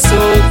feel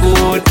so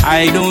good.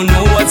 I don't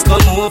know what's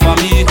come over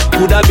me.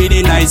 Coulda be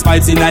the nice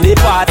vibes in the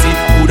party.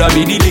 Coulda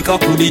be the liquor,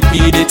 could it be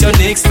that you're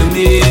next to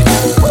me?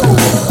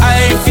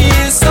 I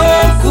feel so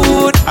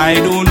good. I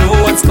don't know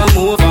what's come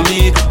over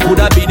me.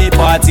 Coulda be the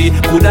party,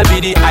 coulda be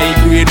the high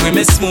grade when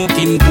me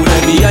smoking.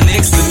 Coulda be you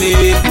next to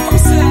me.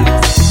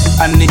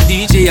 And the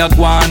DJ a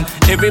gone,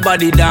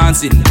 everybody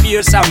dancing.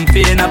 Beer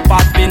champagne a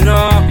popping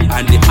up.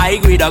 And the high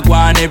grade a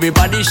gone,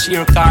 everybody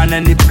share can.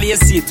 And the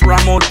place it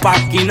ram out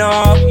packing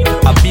up.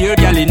 A beer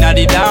girl inna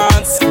the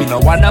dance. Me no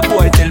want a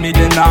boy tell me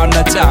they not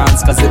a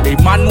chance. Cause every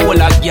man hold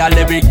a girl,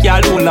 every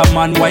girl hold a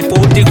man. Wipe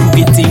out the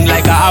cookie thing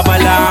like a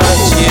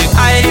avalanche. Yeah.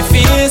 I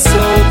feel so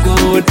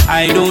good.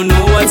 I don't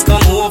know what's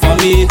come over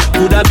me.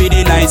 Coulda be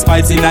the nice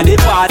vibes inna the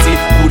party.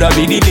 Coulda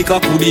be the liquor,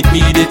 could it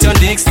be that you're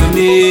next to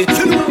me?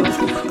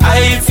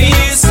 I feel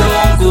so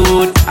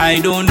good. I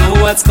don't know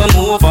what's come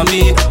over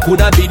me.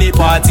 Coulda be the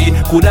party,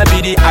 coulda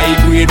be the high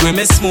grade when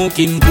me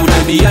smoking.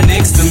 Coulda be you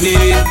next to me.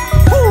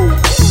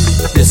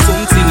 There's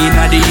something in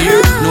the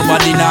air.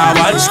 Nobody now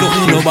watch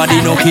nothing,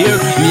 nobody no care.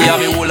 Me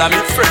and me whole and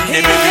me friend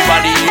them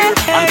everybody here.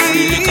 And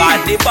freely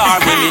got the bar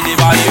when me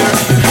never hear.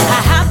 I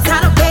have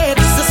tied a bed,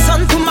 it's the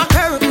sun through my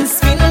curtains,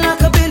 spinning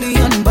like a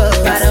billion bucks.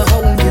 Got a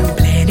whole new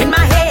plan in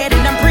my head,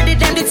 and I'm pretty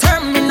damn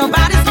determined.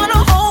 Nobody's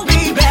gonna hold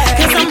me back.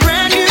 'Cause I'm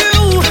brand new.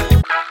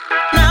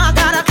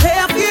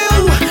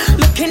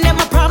 Looking at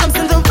my problems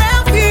in the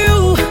rear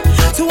view.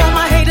 To all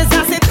my haters,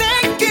 I say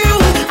thank you.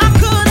 I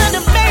couldn't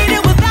have made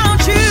it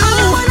without you. All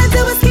I wanna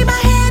do is keep my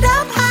head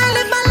up high,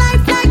 live my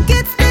life like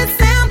it's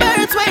December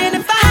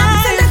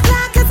 25. Send the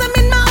clock 'cause I'm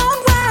in my own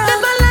world.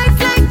 Live my life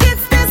like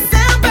it's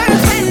December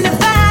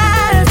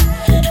 25.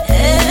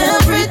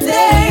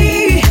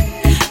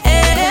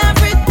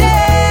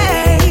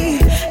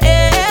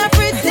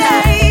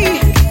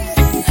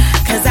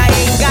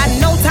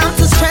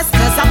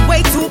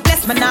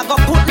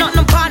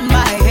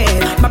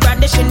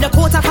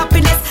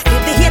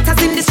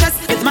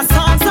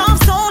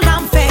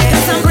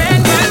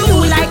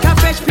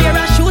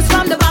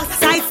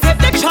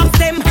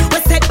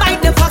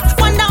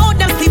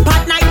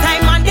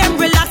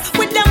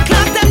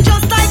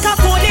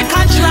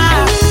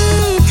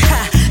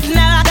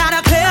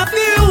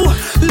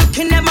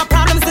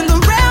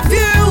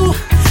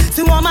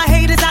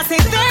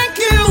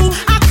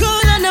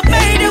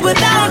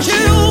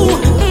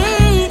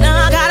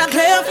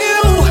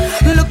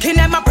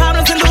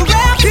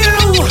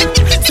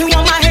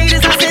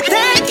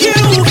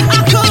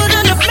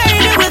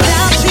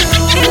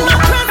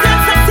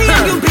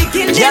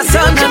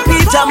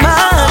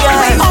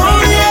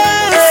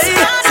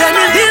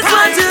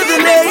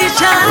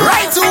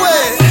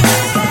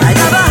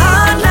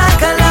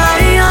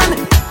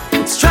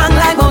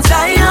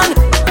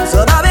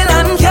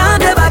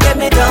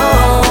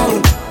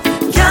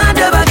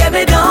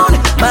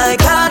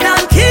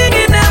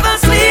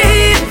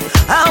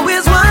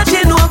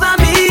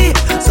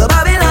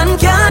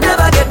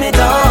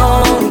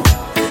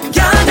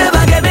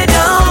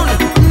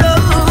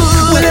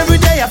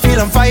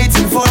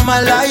 my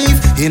life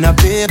in a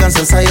pagan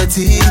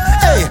society.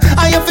 Hey,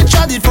 I have to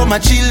trade it for my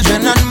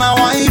children and my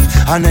wife,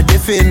 and I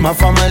defend my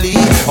family,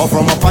 or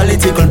from a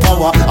political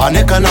power, an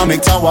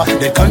economic tower,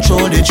 they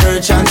control the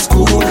church and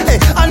school. Hey,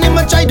 and them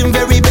I try them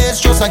very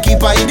best, just I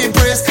keep I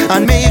depressed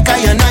and make I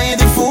and I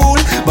the fool.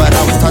 But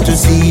I will start to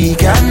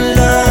seek and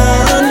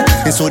learn,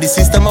 and so the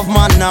system of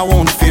man I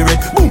won't fear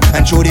it. Boom,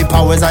 and through the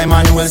powers I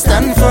man will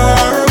stand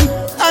firm.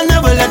 I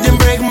never let them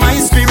break my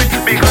spirit,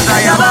 because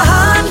I have a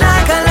heart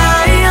like a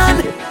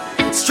lion,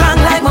 strong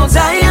like Mount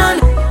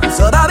Zion.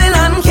 So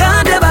Babylon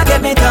can't ever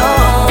get me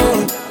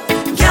down,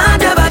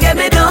 can't ever get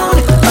me down.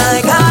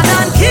 My God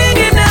and King,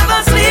 He never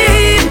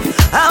sleep,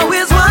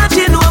 always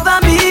watching over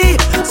me.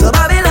 So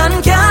Babylon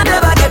can't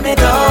ever get me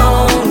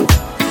down,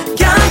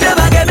 can't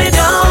ever get me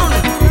down.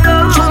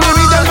 Through me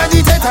read and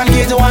meditate and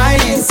get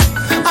wise,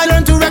 I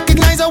learn to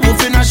recognize a wolf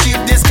in a sheep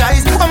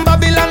disguise. And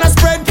Babylon has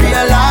spread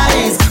pure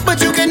lies, but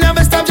you can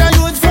never stop your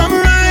youth from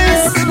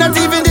rise. Not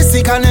even this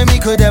economy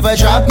could ever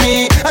drop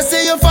me. I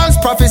say your false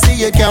prophecy,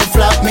 you can't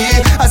flop me.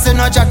 I say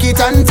no jacket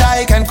and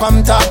tie can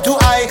come top to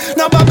eye.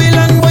 No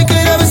Babylon boy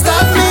could ever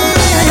stop me.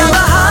 I have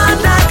a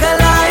heart like a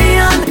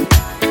lion,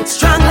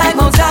 strong like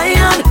Mount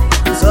Zion.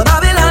 So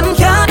Babylon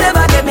can't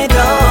ever get me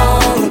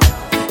down,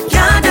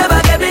 can't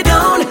ever get me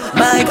down.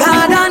 My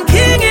God and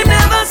King, He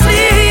never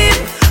sleep,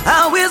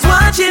 always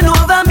watching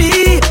over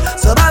me.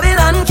 So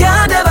Babylon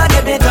can't ever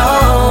get me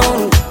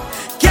down,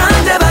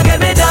 can't ever get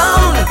me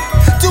down.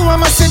 To all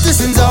my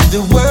citizens of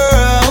the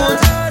world,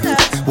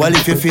 well,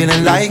 if you're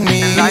feeling like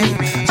me,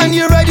 and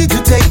you're ready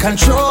to take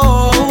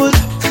control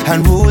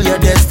and rule your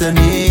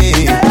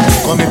destiny,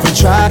 come if we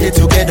try it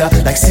together,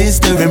 like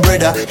sister and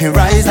brother, and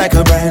rise like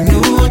a brand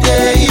new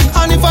day.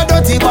 And if a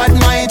dirty bad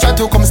mind try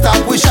to come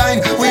stop we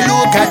shine, we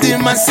look at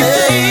him and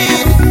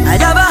say, I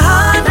have a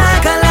heart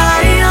like a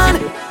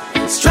lion,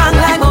 strong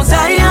like Mount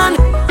Zion.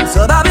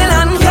 So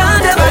Babylon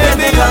can't ever get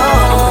me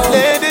down,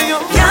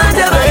 can't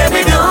ever get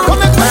me down.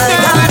 My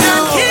God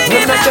and King,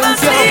 He never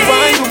sleep,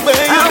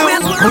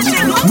 always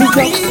watching over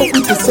me.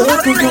 So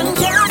Babylon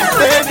can't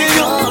ever get me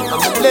down.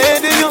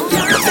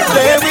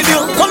 Stay with you,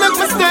 come let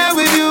me stay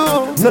with you.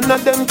 None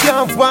of them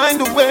can find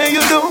the way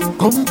you do.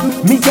 Come,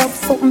 me have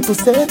something to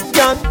say,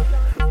 God.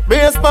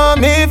 Brace for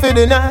me for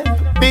the night.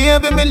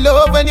 Baby, me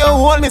love when you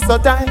hold me so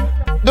tight.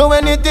 Do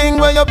anything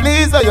when you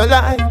please or you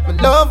like. Me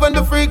love when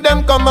the freak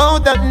them come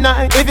out at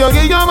night. If you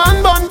give your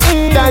man bun,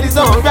 that is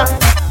alright.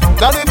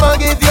 God will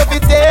forgive you if you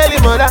tell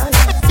him a lie.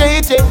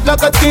 Straight check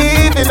like a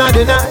thief in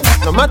the night.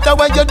 No matter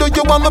what you do,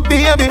 you want my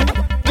baby.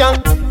 Yeah,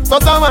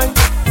 cause I wine,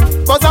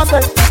 cause I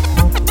say.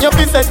 You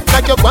be set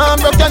like you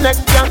want broke your neck,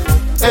 yeah.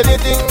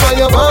 Anything where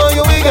you want, you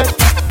will get.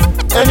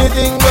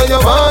 Anything where you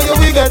want, you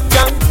will get,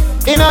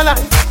 yeah. In a life,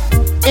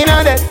 in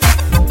a death,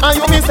 and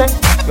you be set,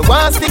 you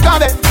want stick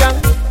on it, yeah.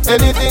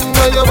 Anything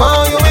where you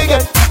want, you will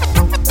get.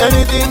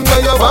 Anything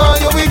where you want,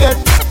 you will get.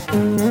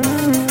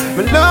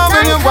 Me love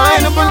when you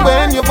wind up and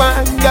when you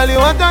wind. Girl, you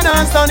want to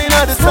dance down in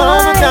the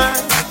summertime.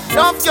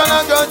 It's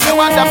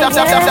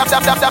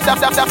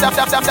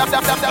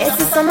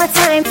the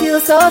summertime,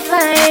 feels so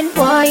fine.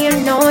 Boy, you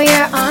know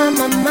you're on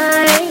my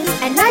mind.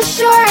 And as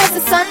sure as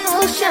the sun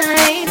will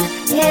shine,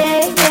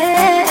 yeah,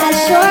 yeah.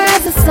 As sure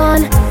as the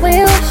sun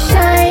will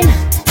shine,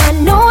 I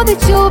know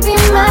that you'll be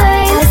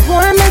mine. As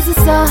warm as the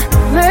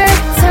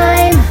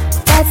summertime,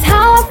 that's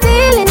how I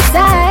feel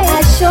inside.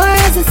 As sure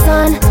as the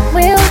sun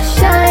will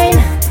shine,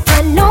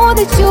 I know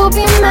that you'll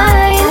be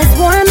mine. As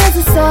warm as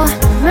the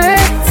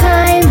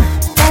summertime,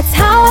 that's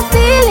how I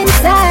feel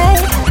inside.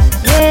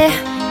 Yeah,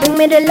 bring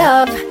me the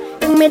love,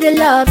 bring me the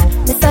love.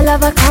 Mr.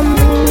 Lover, come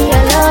bring me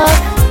your love.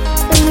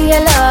 Bring me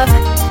your love,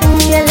 bring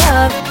me your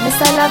love.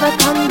 Mr. Lover,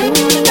 come bring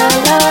me your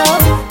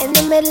love. In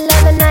the middle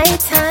of the night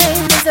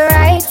time is the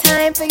right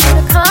time for you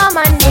to call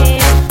my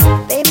name.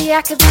 Baby,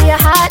 I could be a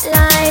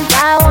hotline.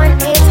 Dial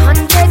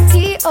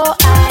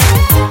 1-800-TOI.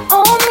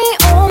 Oh me,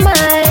 oh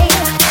my.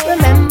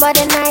 Remember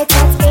the night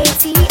at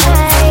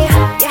ATI.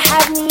 You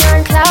had me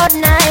on cloud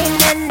 9,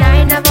 and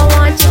I never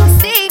want you to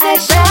see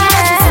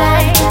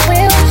goodbye.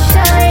 Will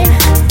shine,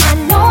 I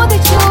know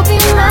that you'll be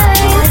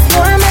mine. As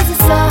warm as the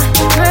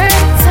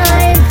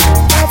summertime,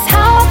 that's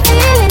how I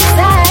feel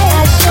inside.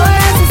 As sure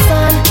as the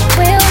sun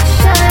will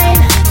shine,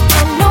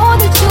 I know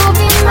that you'll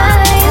be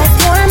mine. As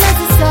warm as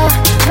the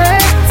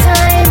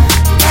summertime,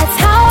 that's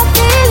how I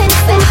feel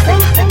inside.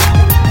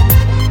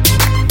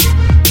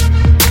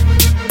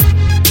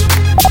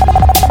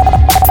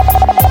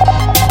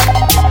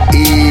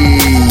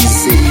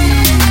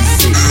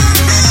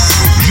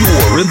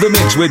 You're in the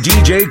mix with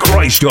DJ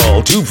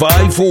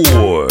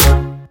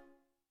Crystal254.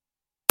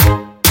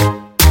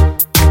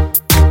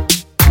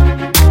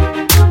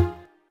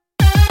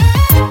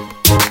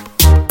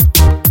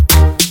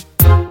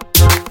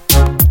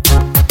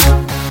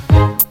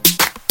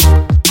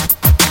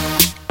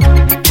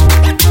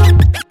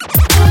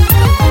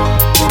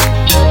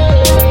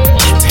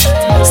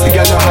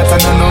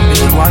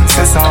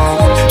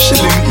 She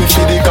link me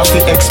for the coffee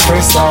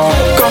espresso.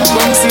 Come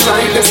bouncy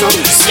like this up.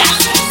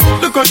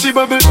 Look how she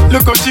bubble,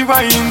 Look how she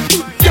whine.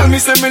 Tell me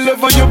say me love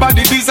how your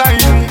body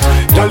design.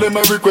 Tell them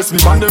I request me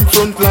on them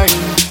front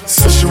line.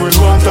 So she will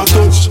want a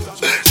touch.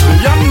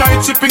 Day and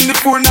night she ping the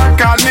phone and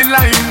call me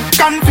line.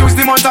 Confuse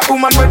the amount of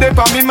woman where they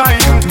pa me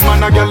mind.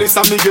 Man a girl is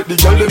a me get the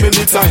girl them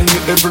anytime.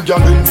 Every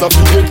girl ends up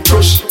to get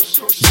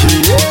crushed.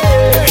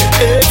 Yeah,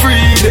 every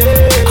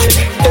day.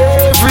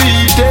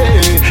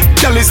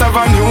 Girl is have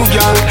a new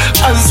girl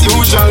as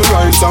usual,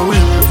 right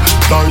away,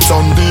 night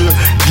and day.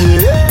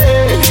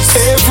 Yeah,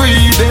 every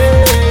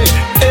day.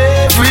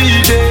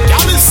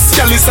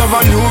 Girl is have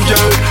a new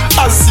girl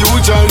as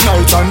usual,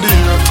 night and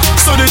day.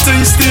 So the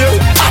thing still.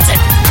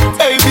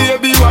 Hey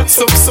baby, what's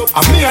up?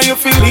 And me and you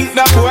feeling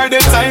that boy the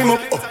time up.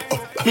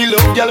 Me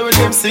love girl when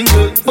them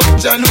single, but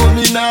you know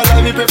me now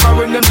like me prefer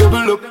when them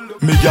double up.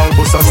 Me girl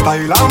bust a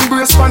style and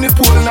brace pan the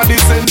pole in the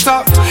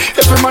center.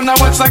 Every man a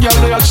watch a girl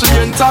there she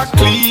enter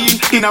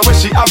clean. In a way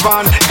she have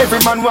on,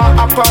 every man want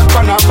a part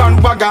pan a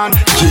bandwagon.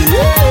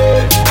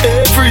 Yeah,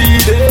 every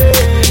day.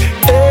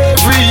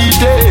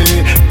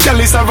 Girl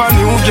is have a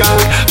new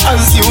girl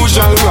as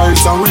usual,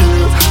 right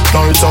away,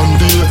 night and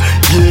day.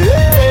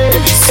 Yeah,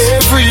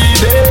 every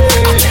day.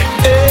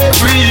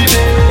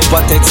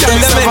 But extend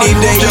them any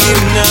day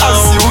now.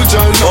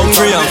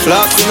 Hungry and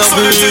flapping a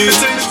breeze.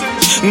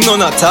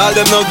 None at all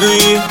them no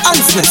green.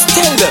 Ansness,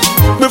 tell them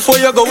before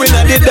you go in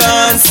at the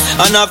dance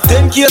and have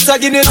 10 case of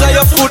Guinness on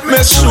your foot.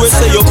 Make sure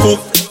say you cook.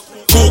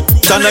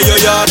 Turn on your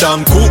yard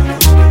and cook.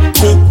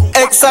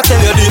 Ex I tell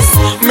you this,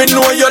 me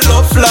know you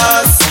love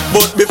floss,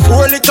 but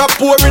before liquor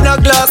pour in a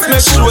glass,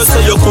 make sure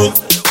say you cook.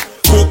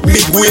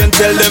 Big way and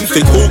tell them to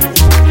cook.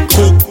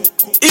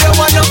 Here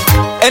one up,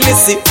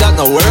 NSC that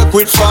no work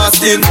with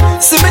fasting.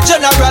 See me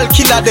general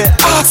killer they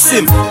ask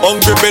him.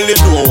 Hungry belly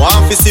no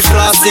want to see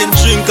flossing.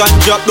 Drink and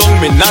drop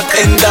down me not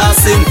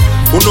endorsing.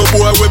 Who no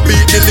boy we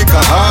beat the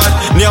liquor hard.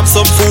 Name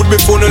some food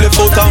before no left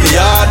out on the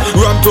yard.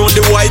 Ramp round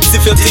the whites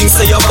if you think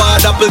say you're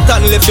bad.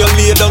 Appleton left you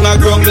lay down a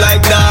ground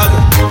like dog.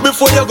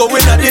 Before you go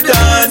in at the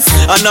dance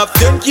and have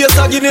 10 case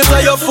of Guinness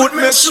on your foot,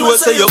 make sure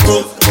say you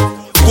cook.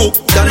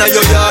 Down at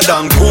your yard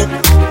and cook.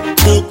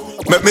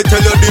 Make me tell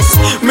you this,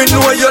 me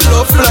know you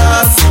love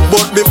floss,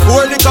 but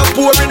before liquor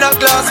pour in a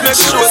glass, make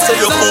sure say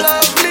you cook.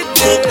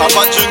 Have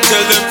a drink,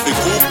 tell them to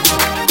cook.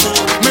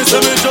 Me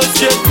say me just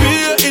get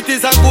paid, it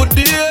is a good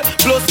day.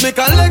 Plus me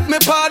collect me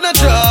partner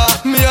jar.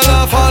 Me a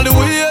laugh all the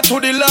way to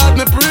the Lord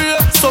me pray.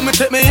 So me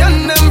take me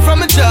hand them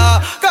from me jar.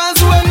 Cause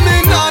when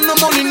me nah no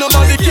money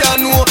nobody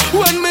can know.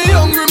 When me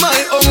hungry my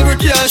hunger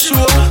can't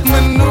show.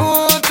 Me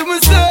know to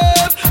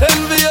myself,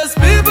 envious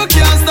people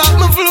can't stop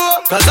my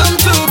flow. Cause I'm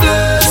too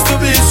blessed to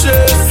be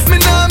stressed. Me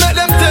nah make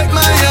them take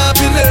my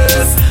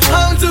happiness.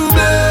 I'm too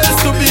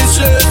blessed to be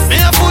stressed. Me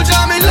a put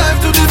my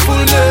life to the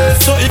fullness.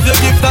 So if you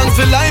give thanks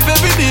for life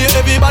every day,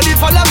 everybody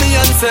follow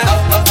me and say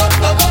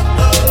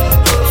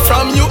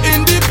from you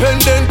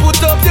independent,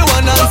 put up your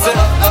one and say.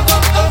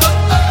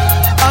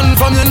 And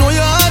from you know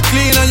your heart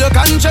clean and your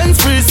conscience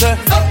free, say.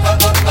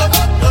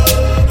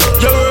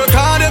 You work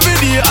hard every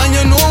day and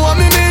you know what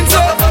me mean,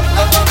 say.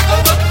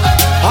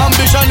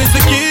 Ambition is the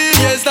key,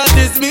 yes that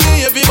is me.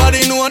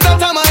 Everybody know that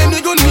I'm my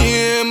good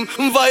name.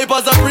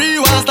 Vipers are free,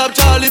 one stop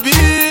Charlie B.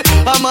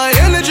 And my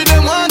energy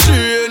them want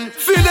train.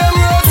 Feel them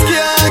roads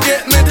can't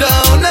get me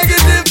down.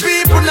 Negative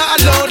people not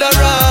allowed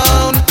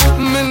around.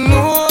 Me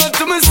know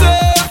to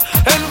myself,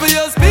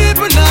 envious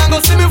people now go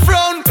see me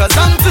frown. Cause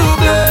I'm too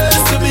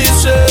blessed to be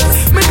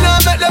stressed. Me now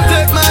make them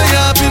take my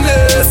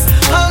happiness.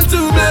 I'm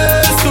too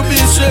blessed to be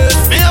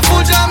stressed. Me a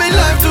put my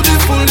life to the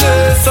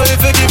fullness. So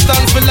if you give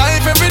thanks for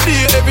life every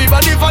day,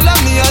 everybody follow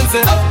me and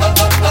say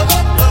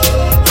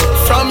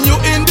from you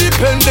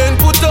independent,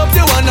 put up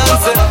your one and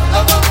say.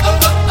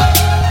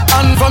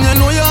 And from you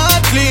know your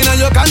heart clean and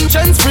your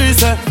conscience free,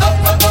 say.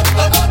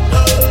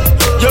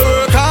 You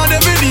work hard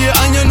every day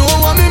and you know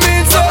what me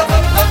mean, say.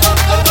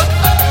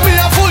 Me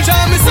a full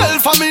time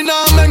myself and me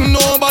nah make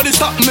nobody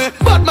stop me.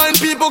 Bad mind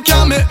people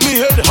can't make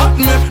me head hot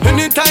me.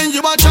 Anytime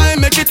you a try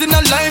make it in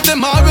a life,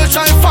 them always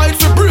try fight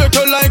for break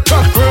you like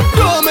cockroach.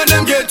 Don't make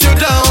them get you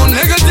down.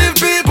 Negative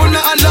people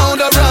not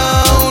allowed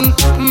around.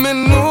 Me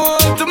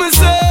know to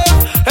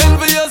myself,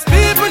 envious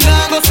people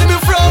now go see me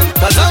frown.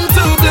 Cause I'm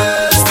too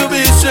blessed to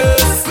be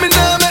stressed. Me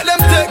now make them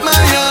take my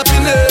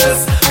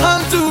happiness.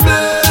 I'm too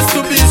blessed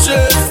to be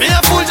stressed. Me a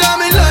full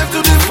jam in life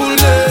to the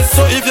fullness.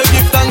 So if you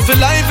give thanks for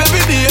life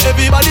every day,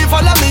 everybody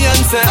follow me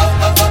and say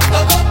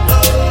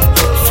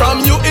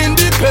from you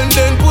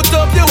independent, put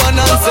up your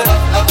one and say.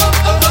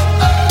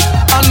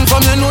 And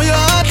from you know your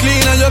heart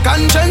clean and your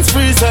conscience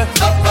free, say.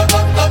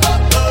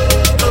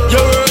 You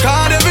work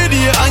hard every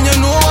day and you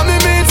know what me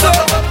mean, say.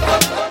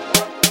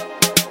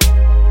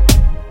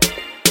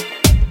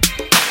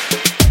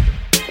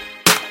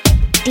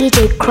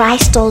 DJ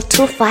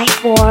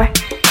Crystal254.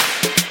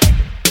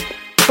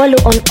 Follow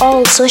on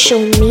all social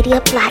media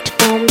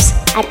platforms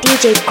at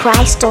DJ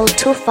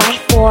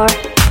Crystal254.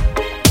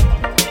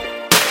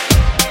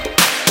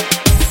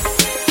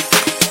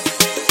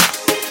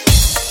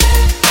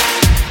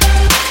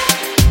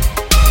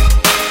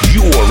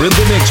 You're in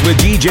the mix with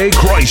DJ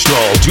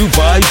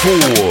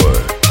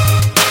Crystal254.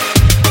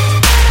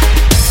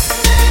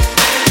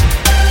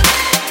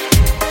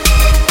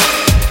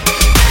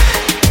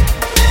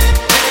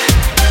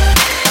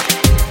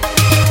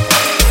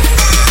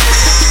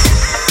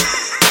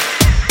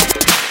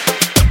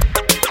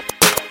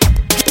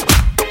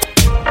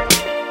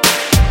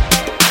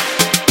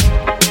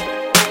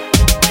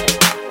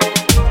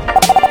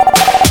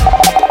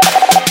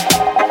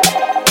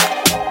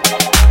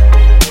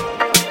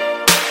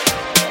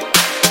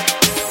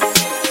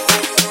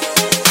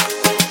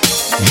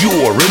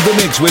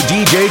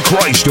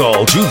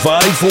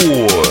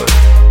 Crystal254.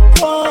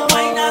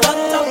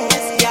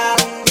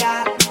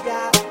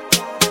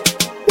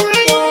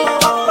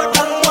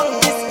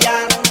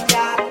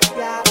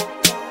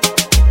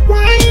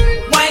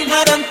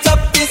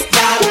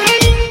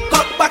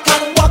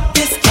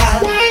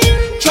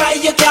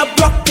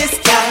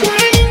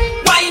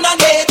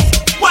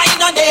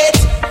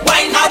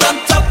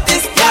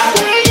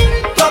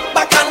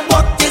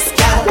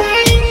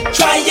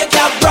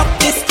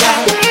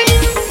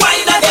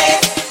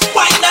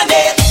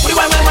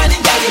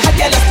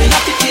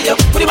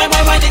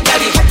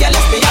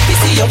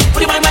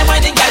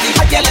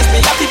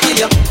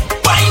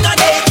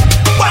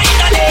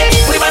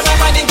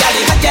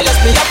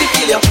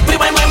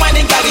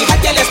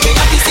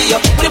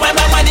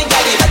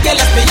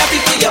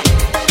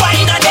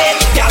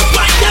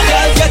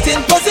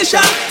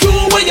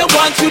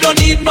 You don't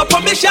need no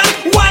permission.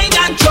 Wine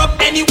and drop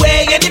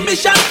anyway, any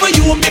mission for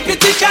you, me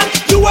petition.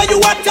 You are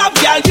top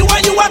girl, you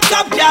are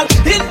top girl.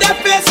 In the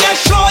face, yeah,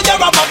 show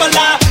you're a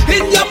bubbler.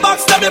 In your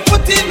box, let me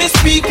put in me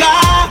speaker.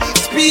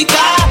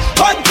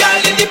 Hot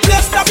girl in the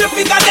place, stop your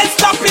finger, then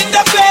stop in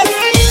the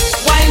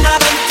face. Wine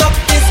hard and top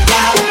this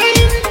girl.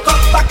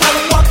 Come back and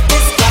walk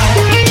this girl.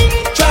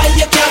 Try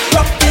you can't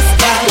rock this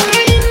girl.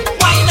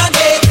 Wine on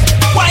it,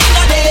 wine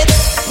on it.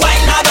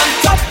 Wine hard and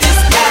top this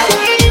girl.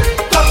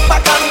 Come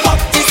back and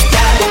walk this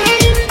girl.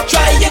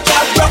 Try you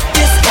can't rock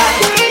this girl.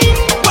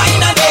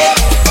 Wine on it,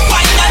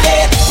 wine on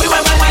it. Put it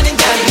my wine in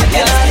girl.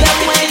 Yeah, let's be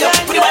happy with you.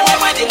 Put it my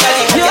wine in girl.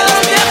 Yeah,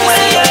 let's be happy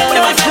with you. Put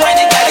it my wine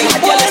in girl.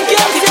 Yeah, let's be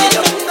happy with you.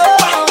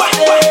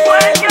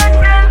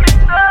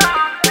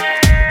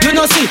 You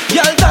know see,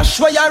 y'all dash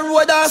where you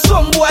road and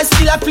some boy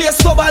still a place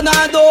stubborn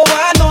and don't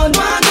want none.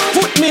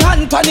 Put me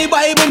hand on the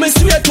Bible, me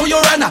swear to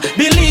your honor.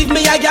 Believe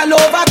me, a gal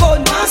over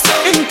gun.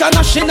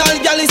 International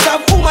gal is a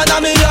woman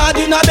and me yard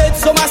in a bed,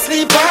 so my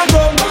sleep and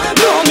run.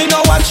 No, me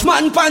no watch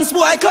man pants,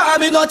 boy, call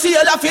me no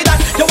tailor for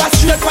that. You a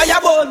straight fire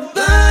bun.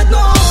 God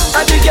no.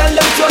 And the gal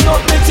them turn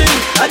up me ting.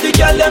 And the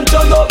gal them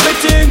turn up me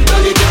ting.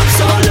 Turn it up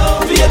so low.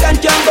 Vegan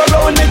can't go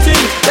round me ting.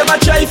 Them a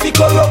try fi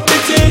corrupt me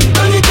ting.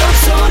 Turn it up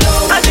so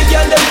low. And the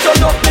gal them turn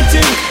up me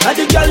ting. And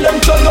the gal them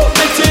turn up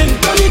me ting.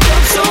 Turn it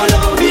up so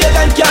low.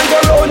 Vegan can't go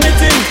round me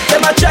ting.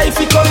 Them a try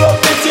fi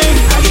corrupt me ting.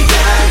 And the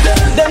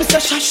gal them say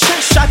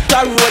shut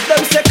the road.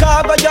 Them say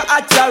cargo you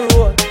at the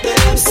road.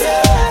 Them say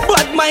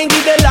bad mind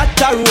is the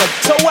latter road.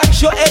 So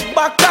watch your head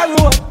back the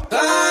road.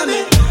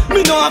 Me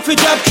know if you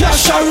drop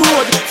cash a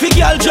road. Fi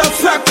girl drop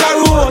frack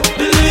a road.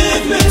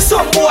 Believe me,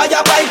 some boy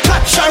a buy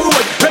catch a road.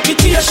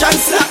 Reputation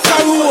slack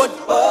a road.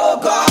 Oh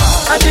God.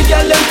 And the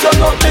girl them turn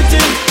up me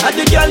ting. And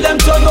the girl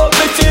them turn up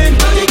me ting.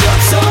 Turn it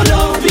up so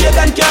low.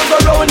 Vegan can't go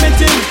round me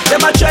ting.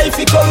 Them a try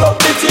fi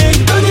corrupt me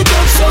ting. Turn it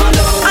up so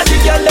low. And the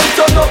girl them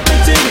turn up me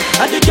ting.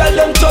 And the girl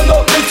them turn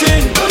up me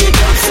ting. Turn it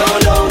up so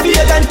low.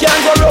 Vegan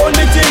can't go round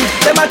me ting.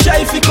 Them a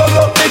try fi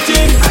corrupt me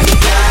ting. And the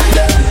girl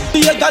them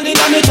be a gal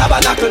inna me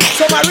tabernacle.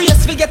 So my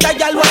race fi get a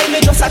gal while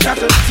me just a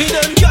tackle. Fi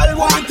them gal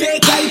want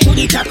take I to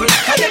the tackle.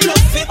 And them love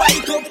fi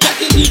bite up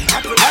catty the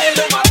apple. I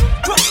them a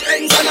crush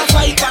ends and a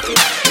fight tackle.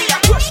 Me a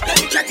crush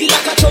them catty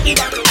like a chubby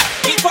buckle.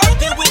 He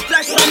party with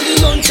flash from the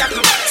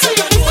nunchackle. So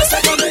you know what's a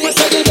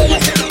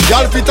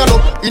Y'all fit on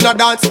up in a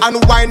dance and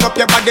wind up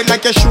your body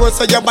like a show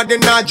so your body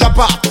not drop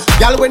off.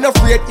 Y'all when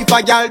afraid if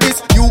a y'all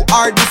this, you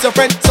are this your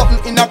friend.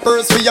 Something in a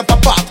purse for your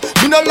pop off.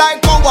 Me no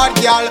like coward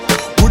y'all.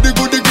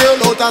 Goody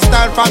girl out of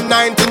style from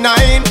 99.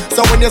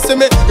 So when you see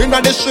me in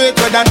the street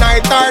whether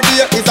night or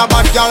day, it's a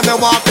bad girl me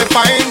want to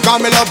find.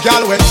 Cause me love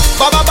y'all with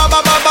bad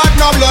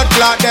no blood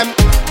clot them.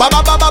 Bad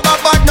no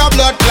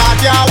blood clot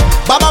y'all.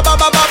 Bad no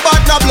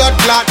blood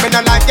clot. Me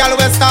no like y'all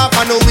with stuff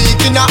and no weak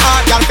in the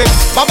heart y'all fit.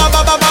 Bad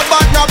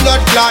no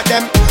blood clot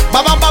them.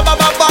 Bad no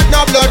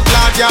blood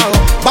clot y'all.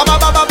 Bad no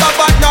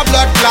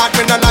blood clot.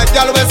 Me no like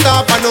y'all with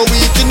stuff and no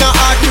weak in the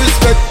heart.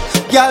 Respect.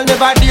 Y'all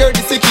never dare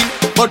this king.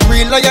 But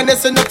real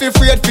lioness enough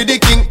afraid for the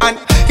king. And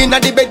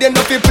inna the bed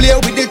enough to play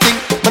with the thing.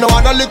 Man I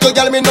want a little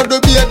girl, me not do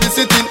baby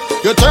sitting.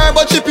 Your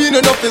turbo chipping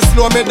enough to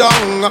slow me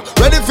down.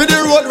 Ready for the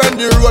road when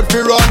the road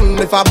fi run.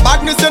 If a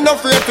badness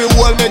enough afraid to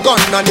hold me gun.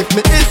 And if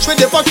me itch with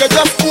the pocket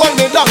just hold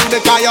me down.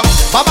 Because you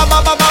bad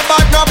no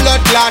blood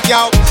clot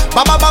yo.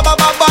 Bad no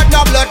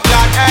blood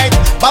clot hey.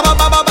 Bad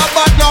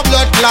no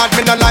blood clot.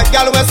 Me no like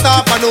y'all with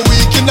stuff and no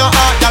weak in the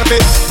heart y'all be.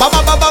 Bad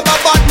no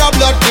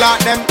blood clot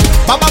them.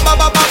 Bad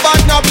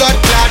no blood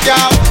clot yo.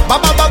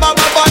 Bad no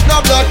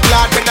blood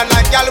clot. Me no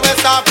like y'all with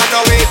stuff and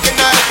no weak in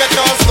the heart. If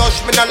you don't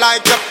slush me no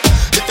like you.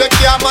 If you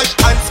can't mash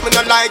hands me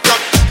no like you.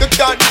 You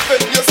can't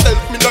defend yourself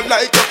me no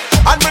like you.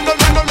 And me no.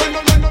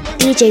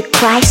 DJ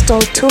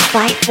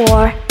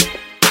Crystal254.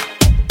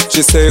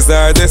 She says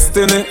our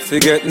destiny to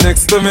get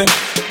next to me.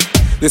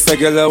 This a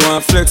girl I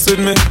want flex with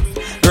me,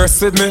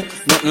 rest with me,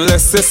 nothing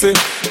less sissy.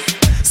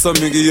 So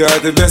me give her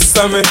the best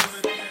of me.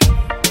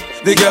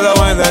 The girl I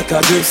want like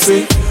a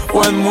gypsy.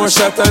 One more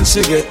shot and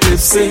she get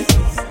tipsy.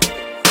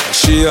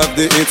 She have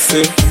the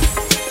itsy,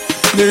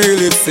 the real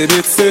itsy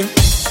bitsy.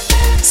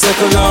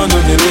 Settle down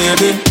on the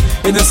lady.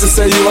 You know she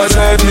say you a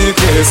drive me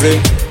crazy.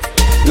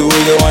 The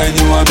way you whine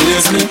you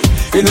amaze me.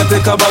 You know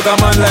take a bag of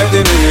man like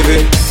the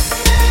Navy.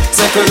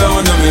 Settle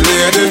down on me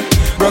lady.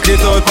 Rock it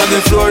out on the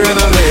floor, you're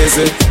not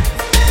lazy.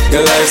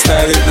 Your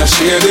lifestyle is not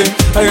shady.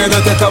 And you know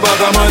take a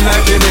bag of man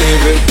like the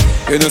Navy.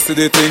 You know see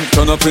the thing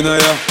turn up in a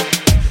ya.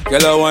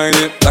 Girl a wine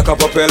it like a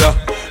propeller.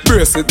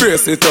 Brace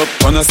it up,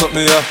 wanna suck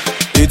me ya.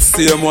 It's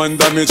same one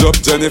damage up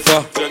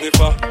Jennifer.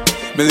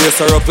 Me lace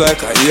her up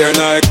like a ear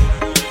Nike.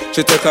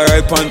 She take a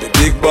ride on the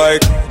big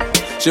bike.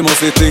 She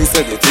must see things,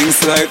 say the things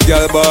like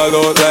girl ball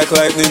out like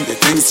lightning, the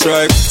things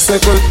strike.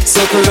 Circle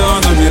down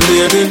on me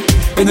lady.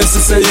 You know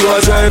she say you a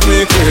drive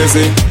me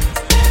crazy.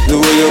 The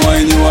way you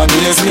whine you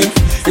amaze me.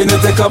 You know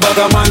take a bag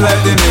of man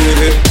like the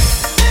Navy.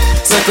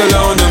 Circle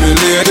down on me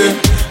lady.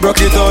 Rock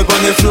it out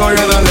on the floor,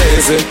 you're not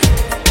lazy.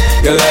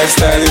 Your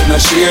lifestyle is not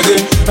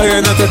shady. And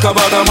you know take a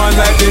bag of man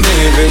like the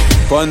Navy.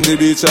 On the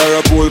beach or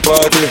a pool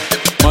party.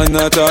 Man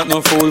not talk no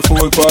full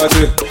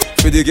party.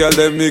 For the girl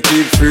them me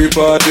keep free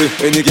party.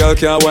 Any girl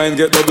can wine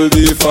get double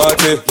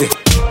D40.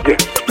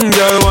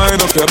 Girl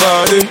wine up your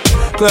body.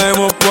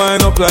 Climb up,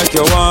 wine up like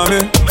you want me.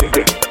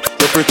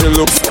 Your pretty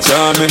looks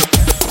charming.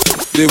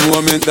 The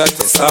moment that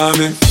you saw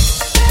me.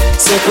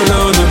 Circle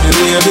down on me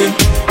lady.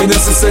 You know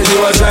she say you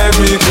a drive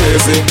me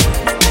crazy.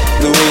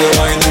 The way you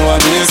wine you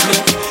amaze me.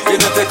 You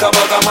know take a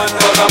bag of man.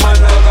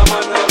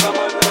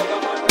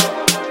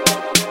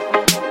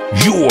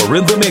 You're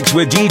in the mix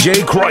with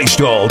DJ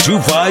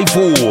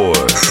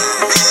Crystal254.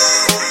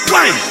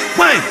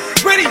 Wine,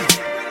 ready.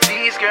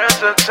 These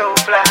girls look so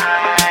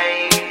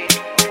fly.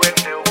 When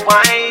they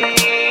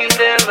wine,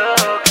 they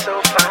look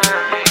so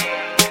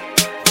fine.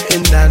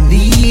 And I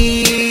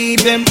need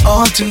them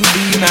all to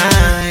be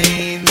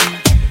mine.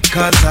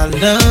 Cause I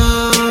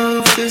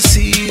love to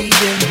see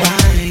them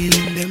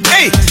wine.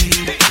 Hey!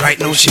 Right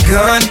now she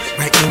gone.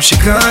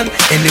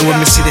 Anyway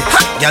me see the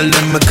girl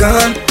in my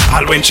gun.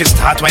 All when she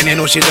start whining,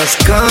 know she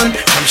just gone.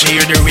 From she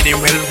hear the rhythm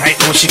well, right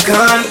now she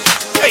gone.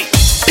 Hey,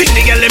 pick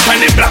the girl in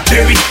the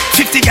Blackberry.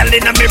 50 girl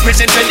in me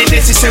present when it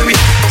necessary.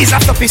 Is a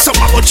toughy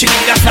summer but she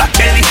need a flat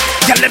belly.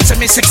 Girl them say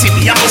me sexy,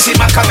 me a Mosey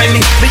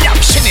Machiavelli. Me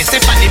have Shani,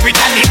 Stephanie,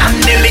 Brittany and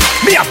Nelly.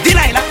 Me have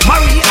Delilah,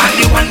 Marie and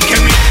the one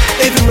Kerry.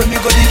 Everywhere me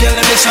go the girl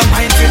them is a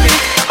mind for me.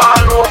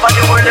 All over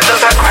the world them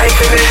does a cry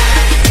for me.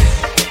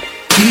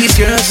 These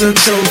girls look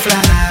so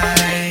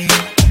fly.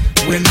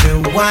 When they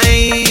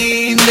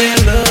whine, they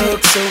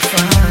look so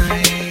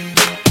fine.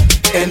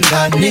 And I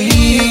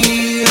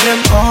need them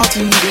all to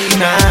be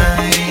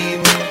mine.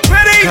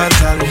 Ready?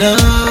 Cause I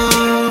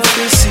love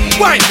to see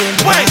them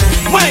wine.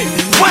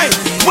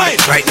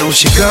 Right now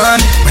she gone.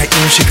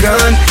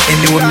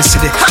 Anyway me see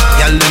the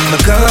girl in my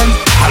gun.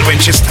 All when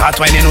she start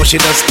whining, know she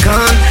just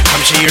gone. From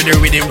she hear the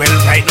rhythm well,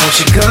 right now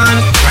she gone.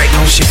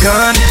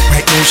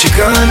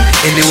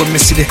 Anyway me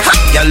see the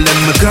girl in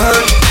my gun.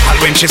 All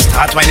when she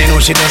start whining, know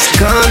she just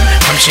gone.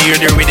 From she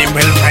hear the rhythm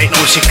well, right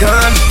now she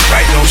gone.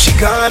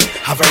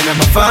 Have her in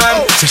my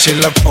van. Say she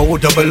love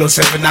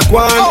 007 a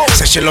one.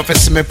 Say she love to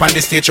see me on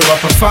the stage to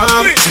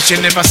perform. Say she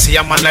never see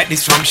a man like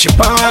this from she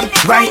born.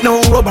 Right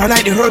now rubber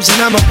like the herbs in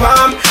my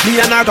palm.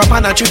 Me and her go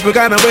on a trip, we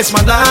gonna waste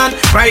my land.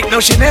 Right now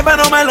she never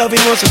know my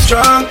loving was so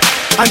strong.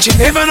 And she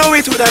never know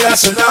it would have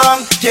last so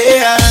long.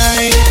 Yeah,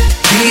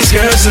 these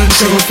girls look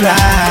so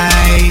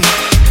fly.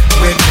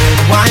 When they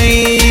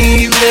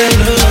whine, they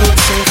look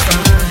so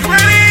fine.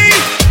 Ready?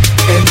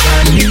 And I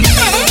need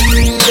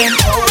them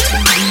all to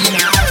be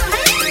mine.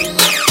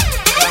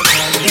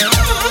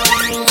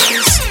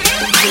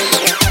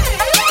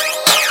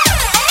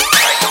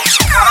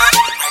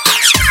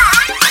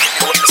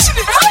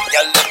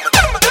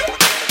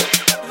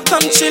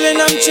 I'm chillin',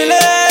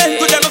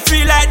 good I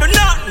feel like do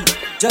nothing.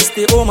 Just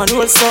stay home and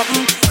roll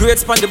something.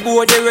 Grades pan the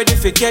board, they ready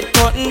for get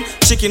cutting.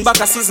 Chicken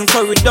back a season,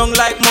 curry down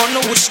like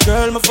mutton. Which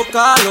girl me fuck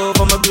all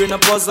over, my brain a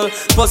puzzle.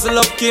 Puzzle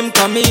up Kim,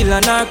 Camille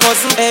and her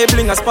cousin. Hey,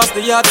 bling us past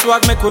the yard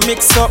swag, make we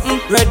mix something.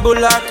 Red Bull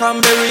or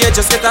Canberra,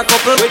 just get a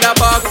couple with a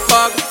bag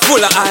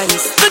full of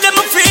ice. So them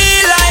I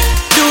feel like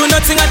do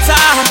nothing at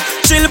all.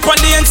 Chill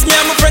upon the ends, me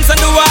and my friends on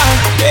the wall.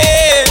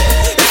 Hey,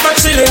 it's my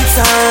chilling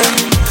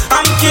time,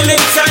 I'm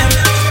killing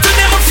time.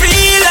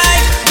 Feel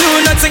like do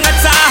nothing at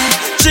all.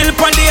 Chill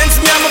upon the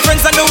ends, me and my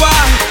friends on the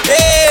wall.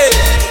 Hey,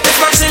 it's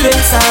my chilling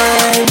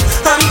time,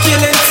 I'm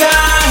killing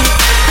time.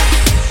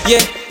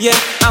 Yeah,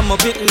 I'm a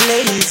bit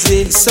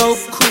lazy. So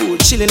cool,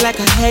 chilling like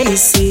a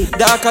hazy.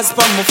 Dark as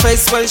from my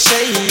face, well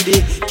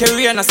shady.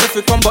 Career and a stuff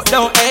we come but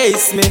don't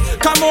ace me.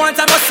 Come on,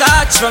 time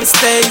massage from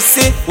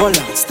Stacy.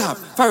 Hold on, stop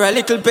for a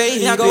little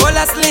baby. I go all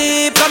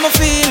asleep, I'm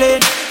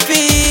feeling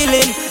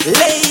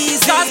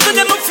lazy. Cause to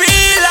them I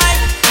feel like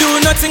do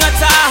nothing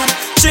at all.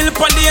 Chill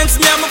upon the ends,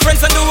 me and my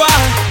friends on the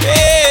wall.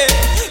 Hey,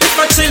 it's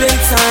my chilling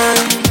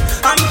time,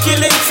 I'm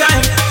killing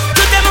time.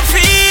 To them I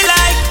feel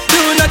like do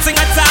nothing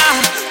at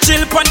all. Chill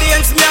upon the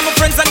ends, me and my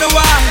friends on the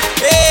wall.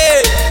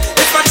 Hey,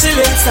 it's my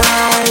chilling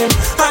time,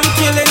 I'm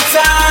killing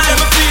time. To them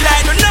I feel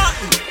like do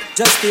nothing.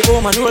 Just the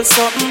home and roll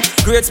something.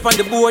 Grades on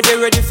the board, they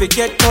ready for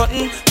get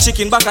cutting.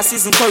 Chicken back a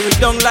season, curry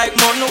down like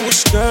mutton.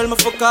 Wish girl, me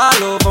fuck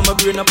all over, my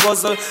brain a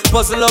puzzle.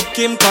 Puzzle up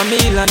Kim,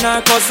 Camille and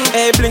her cousin.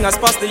 Hey, bling us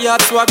past the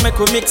yard swag,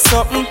 make we mix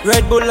something.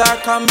 Red Bull or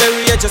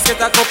Canberry, just get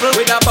a couple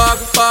with a bag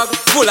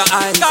full of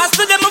ice. Cause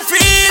to them I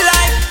feel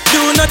like do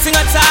nothing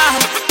at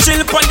all.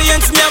 Chill upon the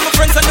ends, me and my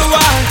friends on the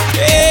wall.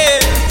 Hey,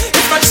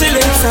 it's my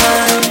chilling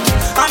time,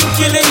 I'm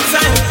killing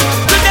time.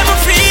 To them I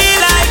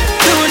feel like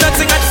do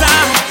nothing at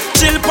all.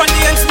 Chill upon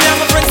the ends, me and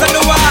my friends on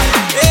the wall.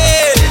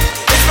 Hey,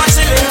 it's my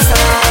chilling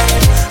time,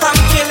 I'm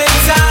killing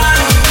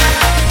time.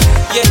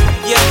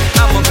 Yeah,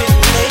 I'm a bit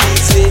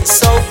lazy,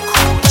 so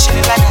cool,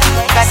 chilling like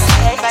a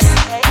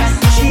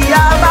She a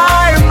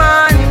bar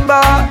man,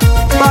 but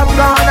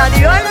popcorn are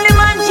the only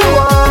man she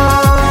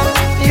want.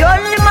 The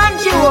only man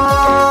she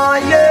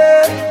want,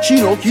 yeah. She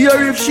don't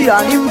care if she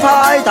and him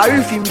fight or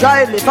if him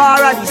drive the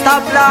far at the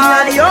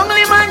stoplight. The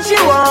only man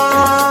she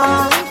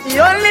want.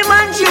 The only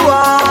man she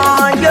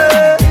want,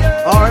 yeah.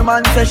 Our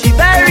man says she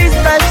very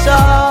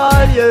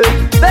special, yeah.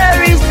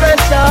 Very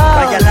special.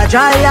 I get a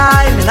dry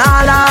eye, me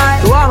nah lie.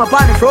 So I'm up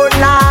on the front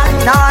line,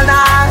 nah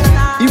lie.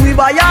 If we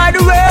buy all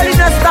the world in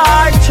a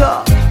starch,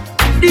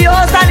 the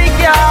house and the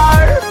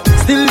car.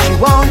 Still she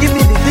won't give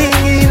me the thing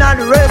in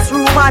the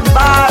restroom and the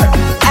bar.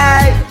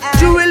 Hey,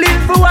 she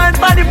willing for one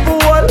for the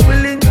pool,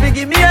 willing to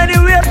give me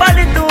anywhere for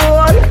the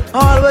tool.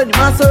 All when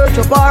him a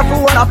search a bar for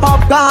one a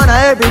popcorn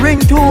a every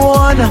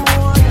ringtone.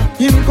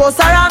 Him goes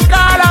around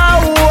call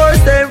her whore.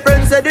 Same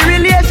friends say the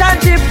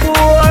relationship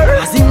poor.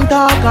 As him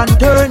talk and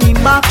turn him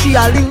back, she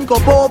a link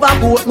up over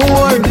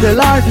Portmore. Him tell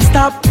her to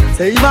stop,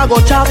 say him a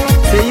go chop,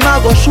 say him a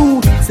go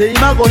shoot, say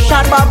him a go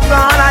shot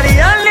popcorn. And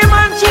the only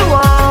man she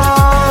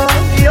want,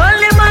 the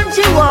only man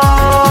she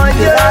want,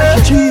 yeah.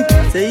 She cheap,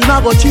 say him a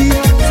go cheap,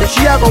 say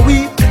she a go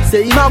weep,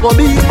 say him a go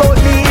beat. But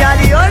me a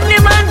the only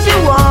man she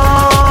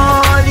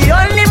want, the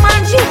only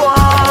man she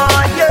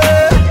want,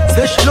 yeah.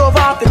 Say she love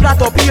off the flat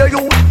up here,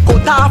 you.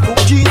 Cut off from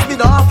jeans, me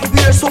no have to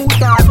wear suit.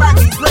 Her back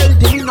is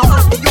welding, me no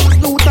have to use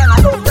loot. And I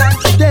love that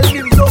she tell me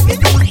love me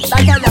use.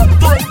 Like I am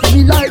fight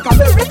me like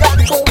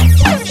American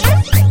coach.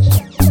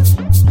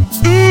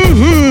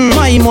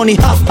 My money,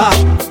 ha ha.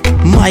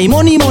 My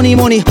money,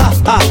 ha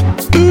ha.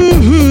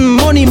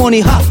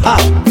 Money, ha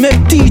ha.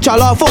 Make teacher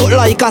laugh out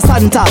like a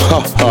Santa.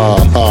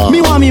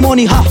 Me want me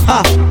money, ha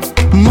ha.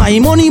 My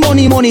money,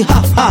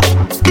 ha ha.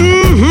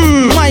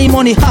 My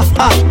money, ha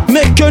ha.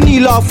 Make your knee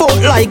laugh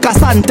out like a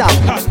Santa.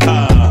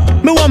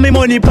 Me want me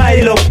money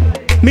pile up.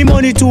 Me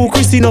money too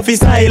Christy enough is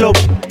style up.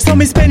 So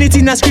me spend it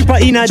in a scripper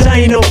in a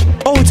giant up.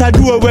 Out a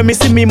door where me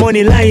see me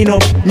money line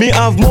up. Me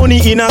have money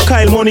in a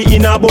Kyle, money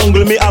in a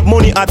bungle. Me have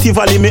money at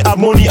Tivoli, me have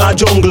money at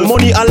jungle.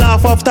 Money a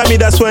laugh after me,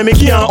 that's why me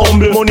can't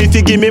humble. Money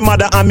to give me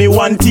mother and me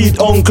one teeth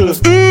uncle.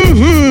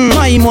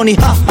 My money,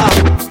 ha ha.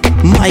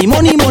 My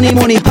money,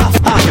 ha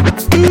ha.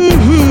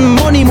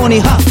 Money,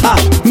 ha ha.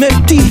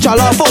 Make teacher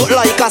laugh out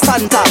like a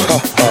Santa.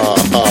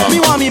 Me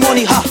want me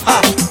money, ha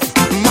ha.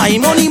 My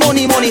money,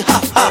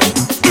 ha ha.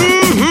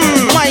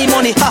 My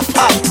money, ha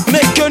ha.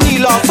 Make your knee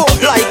laugh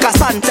out like a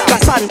Santa.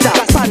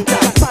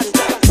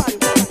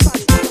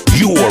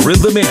 You are in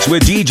the mix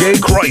with DJ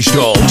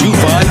Crystal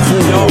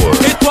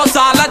 254. It was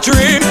all a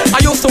dream. I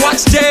used to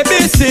watch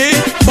JBC,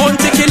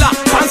 Bounty Killer,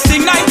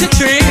 Pansting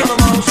 93.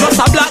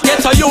 Just a black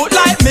ghetto youth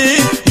like me.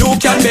 You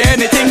can be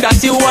anything that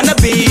you wanna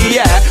be,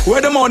 yeah.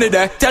 Where the money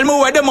there? Tell me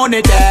where the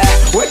money there.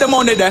 Where the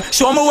money there?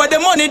 Show me where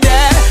the money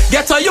there.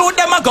 Ghetto youth,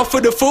 them a go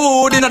for the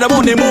food in the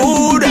money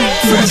mood.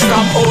 Fresh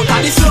from out of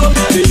the slum,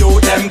 the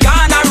youth them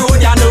gone a road,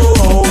 you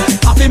know.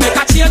 Happy make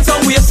a change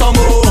some way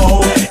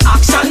somehow.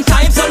 Action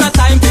time, so no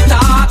time to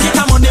talk. Get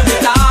a money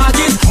with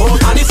target. Out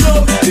of the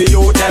slum, the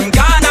youth them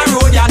gone a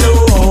road, you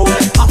know.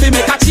 Happy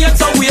make a change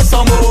some way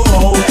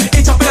somehow.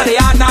 It's up in the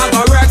yard now,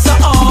 go work so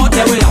hard.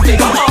 They will have to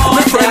go on.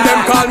 My friend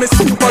them call me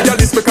super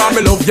jealous because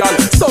me love y'all.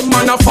 Some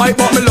man a fight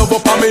but me love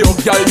up and me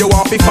hug y'all. You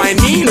want to find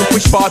me, look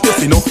which part you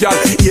see enough y'all.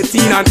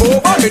 18 and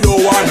over, me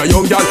don't want a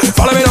young y'all.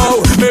 Follow me now,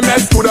 me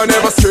mess could I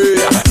never stray.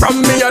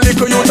 From me a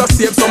little you to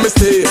save some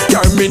mistake.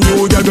 Yeah, me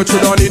knew you go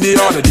through down the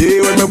other day.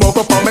 When me woke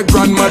up on my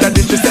grandmother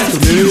did she say to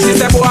me. She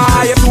said, boy,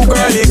 you too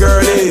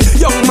girly.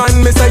 Young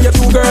man, me say you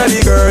too girly.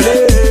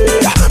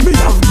 Me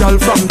have y'all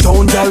from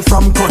town, y'all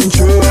from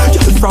country.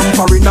 Y'all from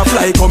foreign a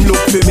fly, come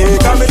look for me.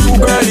 Cause me too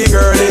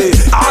girly.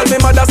 All me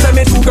mother say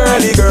me too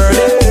girly.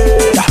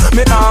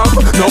 Me have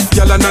enough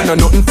y'all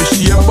and nothing to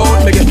shame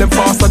about. Me get them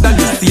faster than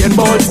you staying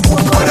about.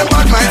 All the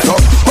bad minds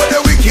up, all the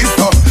wicked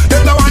stuff.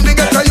 Them the one they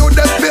get to you,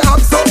 them be have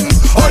something.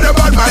 All the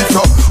bad minds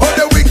up, all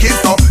the wicked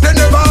stuff. They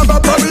never have a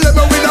problem,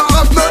 we don't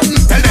have nothing.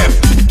 Tell them,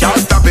 can't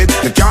stop it,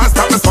 they can't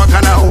stop me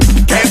swagger now.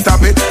 Can't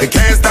stop it, they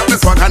can't stop me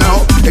swagger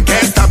now. They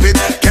can't stop it,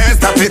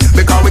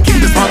 because we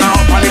keep the swagger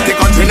up and the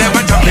country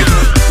never drop it.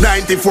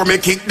 94 before me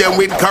kick them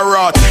with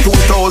karate.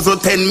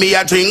 2010 me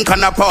a drink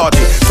and a party.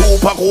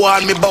 Tupac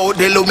warn me about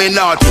the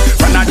Illuminati.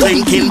 From a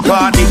drinking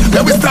party,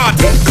 then we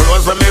started.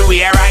 Clothes when me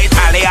wear right,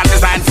 alley and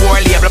design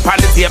 4 label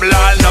upon the table.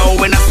 All know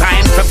when it's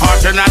time to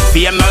fortune and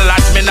fame. No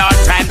lodge me not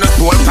time to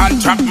soul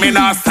contract me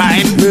not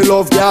sign. Me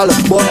love girl,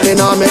 but me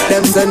nah make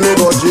them send me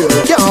go jail.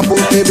 Can't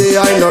put me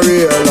behind no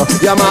rail.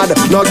 You mad?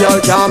 No girl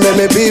can make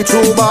me beat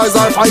through bars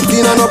or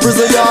fighting on a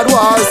prison yard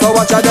war. So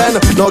watch her then.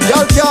 No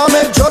girl can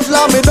make judge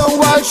lock me down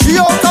while she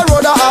out the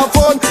road to have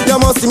fun. You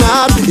must be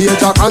mad.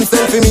 Age of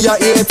consent for me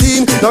at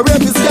 18. No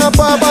rapist can't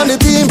pop on the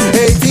team.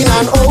 18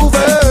 and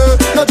over.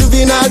 No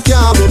juvenile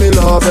can't be me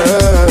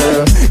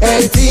lover.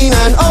 18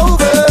 and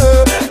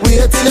over.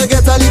 Wait till you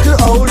get a little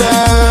older.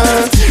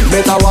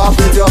 Better walk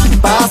with your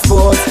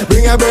passport.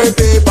 Bring a birth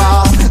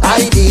paper,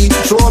 ID.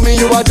 Show me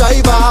you a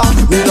driver.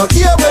 Me no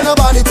care when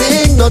nobody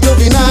think. No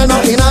juvenile,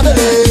 nothing on the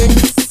link.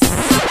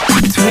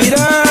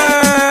 Twitter,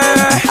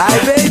 hi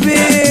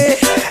baby,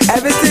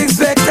 everything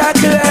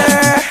spectacular.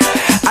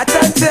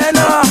 Attention,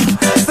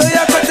 so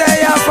you could tell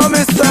ya from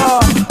me so.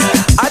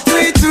 I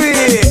tweet,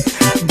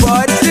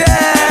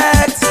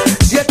 budget,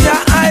 get your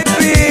IP.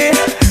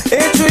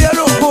 Ain't you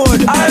look good?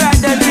 Alright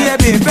then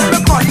baby, very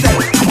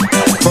content.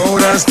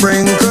 Powder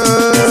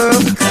sprinkle,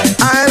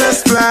 eyeless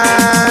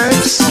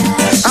splash.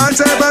 All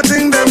type of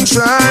thing them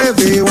try.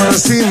 They wanna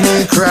see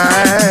me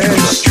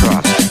crash.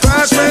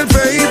 Parchment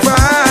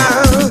paper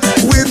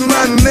with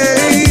my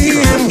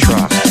name.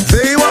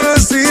 They wanna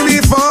see me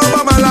fall,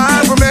 but my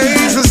life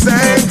remains the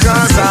same.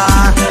 Cause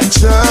I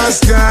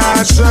just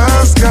got. Yeah.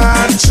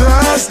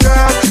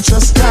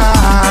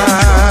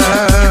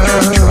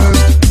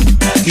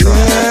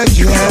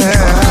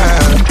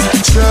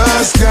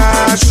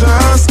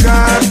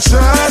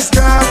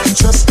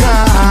 Just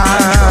got.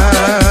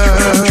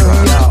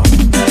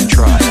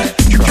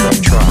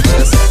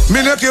 Me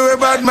no care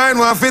about mine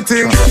one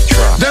fitting.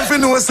 Them fi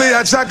know say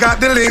I jack got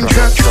the link.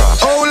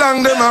 How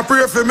long them a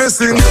pray for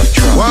missing?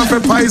 One for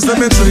pies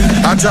them a tree.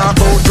 I talk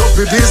about dope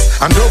for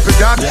this and dope for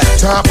that.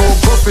 Talk about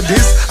go for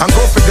this and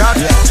go for that.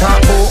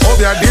 Talk about hope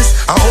ya this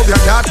and hope ya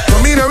that.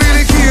 But me no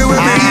really care when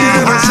me hear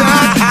them a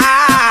chat.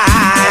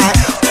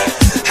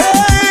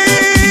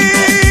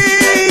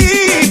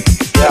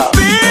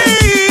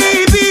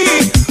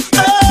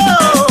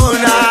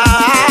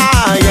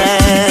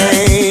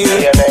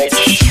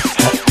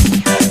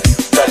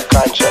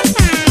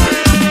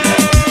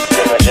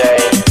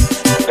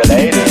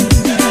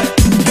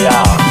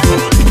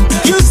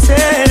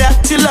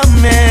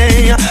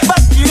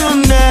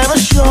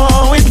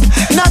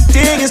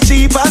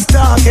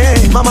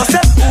 Mama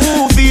said,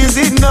 ooh, feels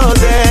it knows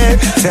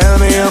it. Tell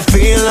me you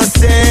feel the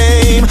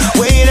same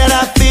way that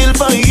I feel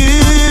for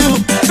you.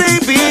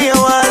 Baby, I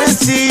wanna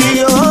see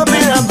you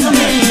open up to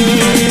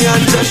me.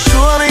 And just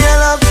show me your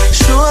love,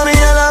 show me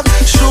your love,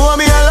 show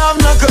me your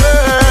love, no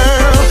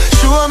girl.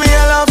 Show me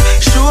your love,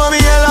 show me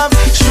your love,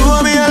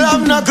 show me your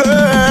love, no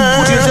girl.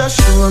 Would you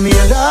just show me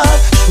your love,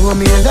 show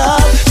me your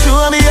love,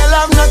 show me your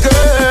love, no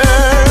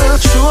girl.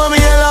 Show me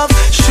your love,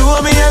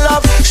 show me your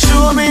love,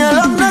 show me your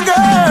love, no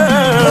girl.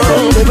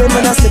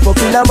 When I step up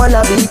in a man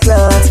a big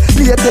class,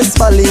 latest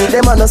Valley,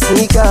 them a no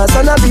sneakers.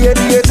 And a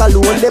baby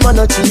cologne, them a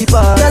no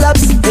cheaper.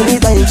 Galaps,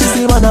 anytime she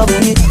see man a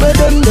week.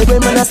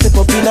 When I step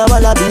up in a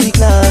man a big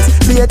class,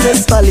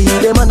 latest Valley,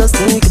 them a no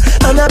sneak.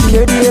 And a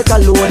baby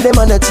cologne, them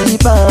a no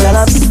cheaper.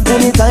 Galaps,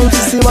 anytime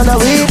she see man a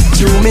week.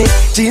 Chew me,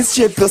 jeans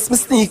straight plus me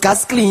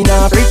sneakers clean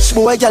off. Rich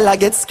boy, gyal a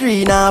get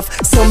screen off.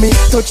 So me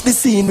touch the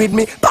scene with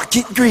me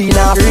pocket green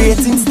off.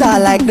 Rating star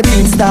like the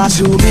beam star.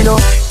 Chew me no,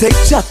 take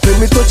chat when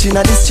me touching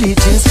on the street.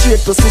 Jeans straight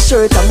plus me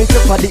shirt and me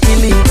pepper the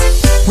elite.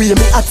 We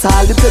me at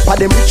all the pepper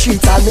them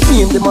retreat. All me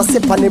name them a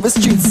step on every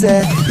street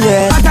say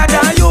yeah. Hotter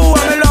than you,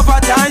 I'm a lover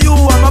than you,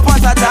 I'm a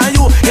potter than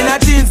you. In a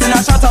jeans, in a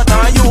shutter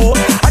than you.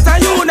 Hotter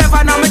you,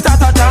 never know me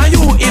tatter than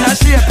you. In a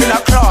shape, in a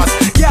cross,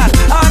 yeah.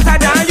 Hotter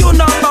than you,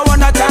 number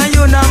 1, hotter than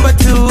you, number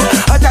 2.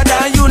 Hotter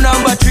than you,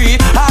 number 3.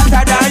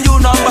 Hotter than you,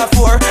 number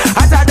 4.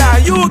 Hotter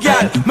than you,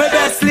 girl. Me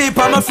best sleep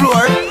on my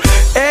floor.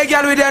 Hey,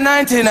 girl with your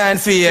 99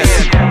 feet.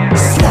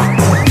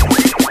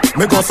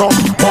 Me go so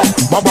bad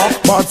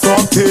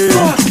swag team.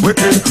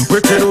 Wicked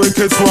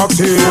swag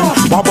team.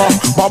 Bad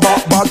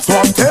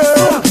swag team.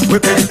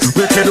 Wicked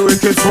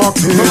swag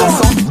team. Me go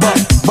so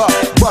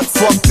bad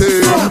swag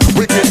team.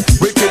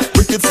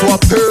 Wicked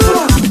swag team.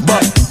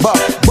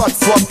 Bad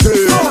swag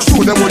team.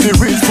 Show them what the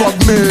real swag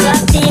mean.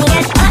 Swag team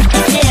get hot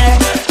this year.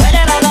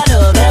 Whatever I do,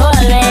 they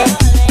hold me.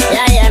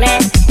 Yeah, hear me?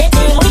 The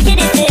team wicked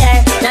this year.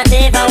 Not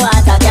even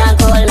water can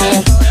cool me.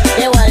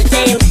 The whole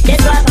team, they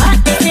swag hot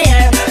this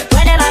year.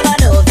 Whatever I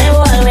do, they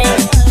hold me.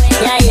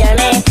 Yeah, hear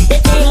me? The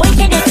team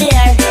wicked this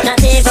year.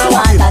 Not even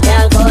water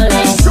can cool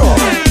me.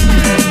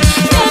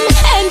 Them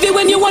envy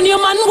when you want your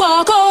man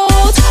walk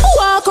out.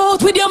 Walk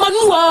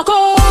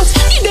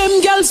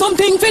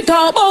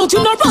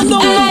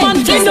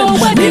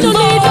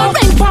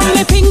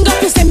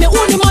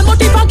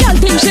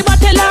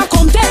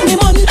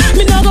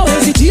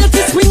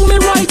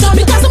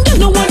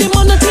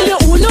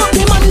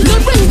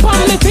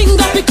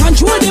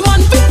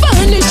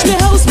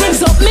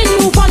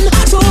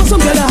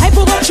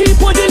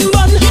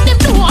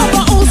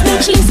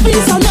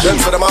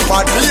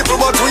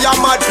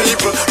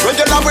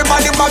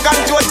bag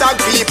and to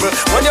attack people.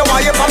 When you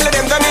want your family,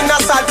 them in a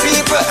sad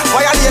people.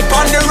 Violate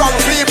on the wrong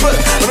people.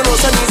 You know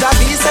some these are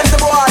decent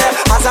boy.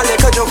 As a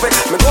little jump it,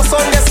 me go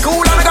Sunday school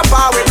and I go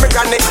power with me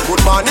granny.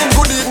 Good morning,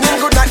 good evening,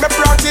 good night, me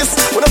practice.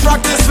 When I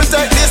practice, we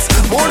take this.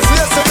 More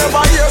face, so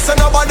never hear, so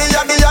nobody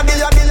yaggy.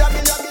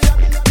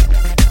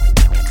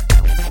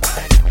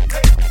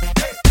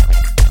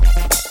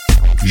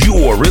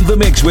 You're in the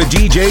mix with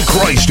DJ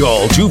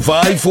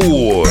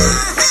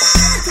Crystal254.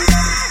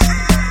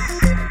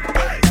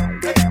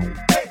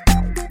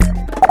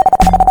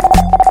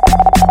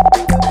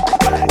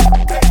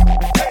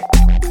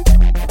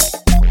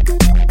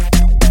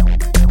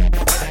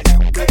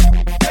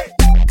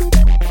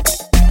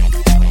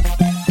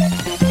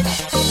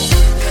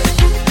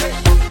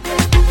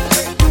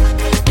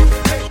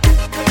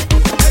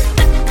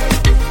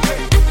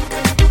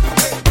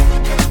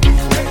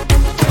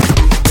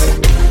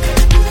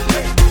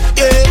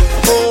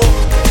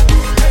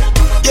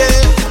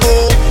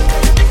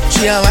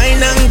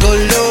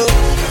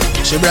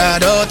 She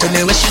brought out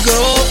anywhere she go.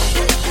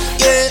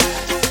 Yeah,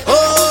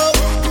 oh,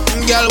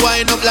 girl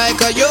wind up like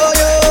a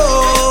yo-yo.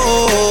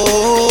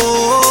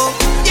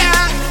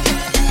 Yeah.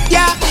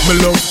 Me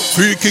love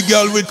freaky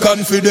girl with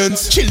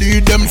confidence. She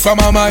lead them from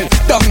her mind,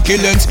 donkey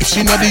lens. If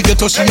she not the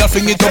ghetto, she a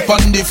fling it up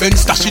on the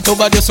fence. Stash it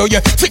over there, so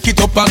yeah, flick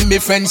it up on me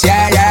friends.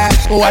 Yeah.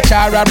 Watch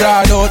her a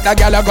broad out, the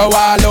girl a go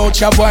all out.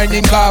 She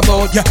whining carb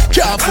out, yeah.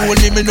 Can't fool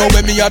me know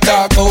when me a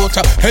talk out.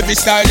 Every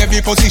style,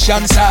 every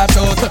position start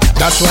out.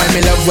 That's why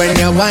me love when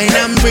you whine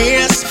and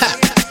brace.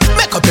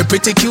 Make up your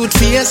pretty cute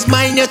face.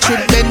 Mind your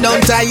trip, bend down,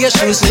 tie your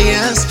shoes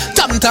lace.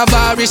 Tom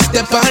Tavares,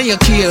 step on your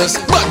keels.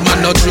 But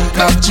man no drink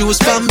back juice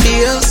from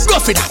beers. Go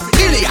for that,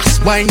 Ilias,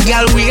 wine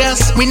gal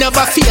waist. We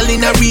never feel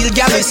in a real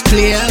gal's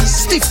place.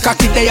 Stiff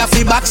cocky they have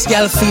the box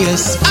gal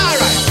face.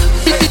 Alright,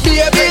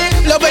 baby,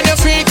 love when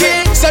you're freaky.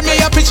 Send me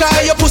a picture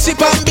of your pussy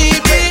pan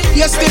baby.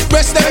 Your stiff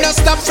breast them not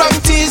stop from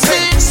tease me.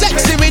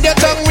 Sexy with your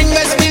tongue ring,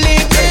 best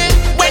believe me.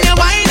 When you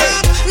wind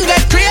up,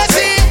 get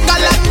crazy.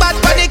 Got long bad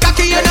body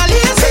cocky, you not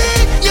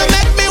lazy. You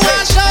make me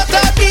want shout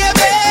out,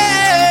 baby.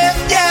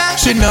 Yeah.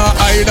 She not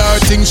hide her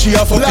thing, she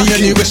a fuck me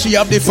anyway. She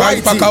have the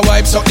five pack of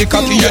wipes, suck the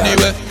cocky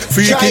anyway.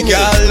 Freaky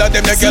girl, and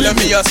them the girl and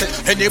me a say.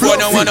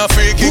 Anyone wanna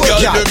freaky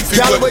girl, them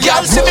feel good.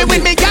 Y'all see me with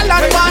me girl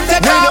and want to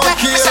go. We don't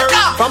care,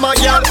 from a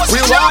girl, we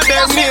want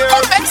them near.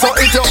 So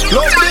if you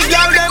love the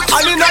girl, them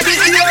all inna the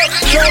ear.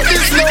 Show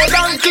this loud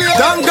and clear.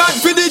 Thank God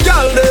for the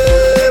girl,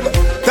 them.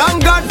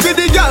 Thank God for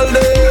the girl,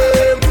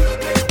 them.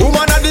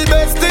 Woman are the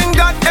best thing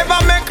God ever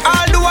make.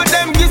 All do of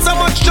them give so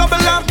much trouble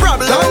and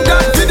problem. Thank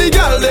God for the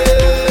girl,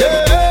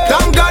 them.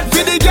 Thank God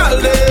for the girl,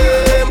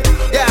 them.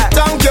 Yeah,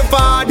 thank you,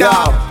 Father.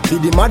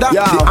 The mother,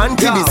 the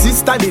auntie, the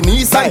sister, the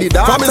niece and the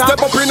daughter. From me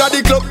step up inna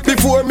the club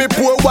before me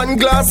pour one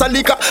glass of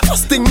liquor.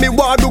 First thing me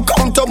want to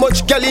count how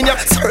much girl in ya.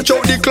 Search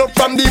out the club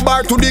from the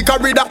bar to the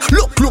corridor.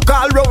 Look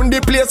all round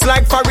the place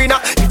like foreigner.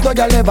 If no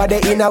girl ever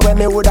dey inna where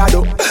me woulda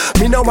do.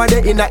 Me no want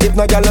dey inna if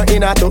no girl no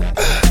inna too.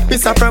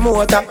 Mr.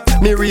 Promoter,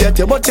 me rate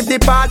you, but if the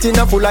party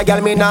na full of girl,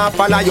 me nah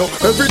follow you.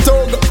 Every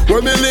tongue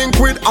when me link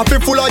with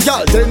happy full of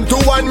girl. 10 to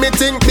 1 me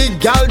think big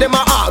girl dem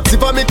a ask.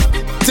 If I me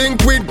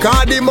think with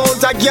God the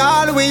amount of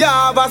girl we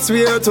have, I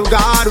swear to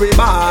God we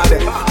bad.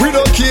 We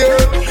don't care.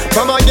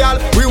 From a girl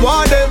we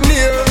want them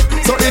near.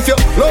 So if you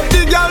love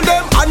the girl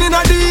them and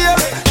inna the air,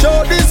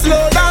 show this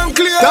loud and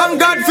clear. Thank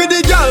God for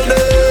the girl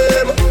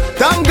them.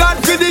 Thank God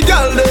for the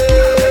girl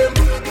them.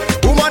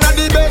 Woman are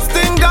the best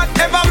thing God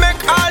ever make.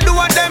 All do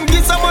of them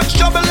give so much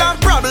trouble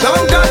and problem.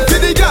 Thank God for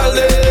the girl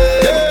them.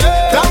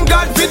 Thank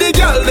God for the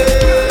girl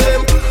them.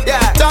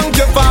 Yeah, thank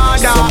you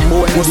Father.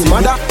 The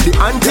mother, the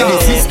auntie, the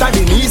sister,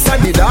 the niece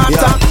and the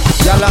daughter.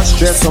 Y'all are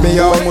stress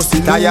me out,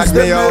 tired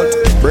me out.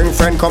 Bring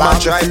friend come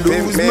and try to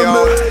pimp me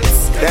out.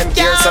 Them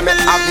care so me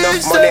have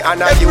enough money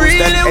and I use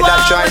them head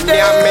and try to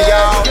damn me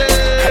out.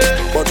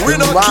 But we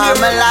don't care,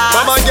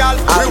 mama girl,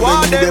 we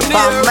want them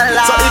near.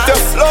 So if you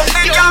love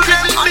the girl,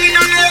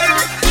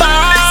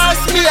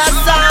 pass me a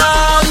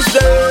song,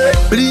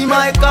 bleed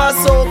my cause,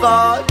 oh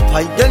God.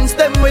 Fight against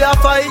them, we a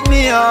fight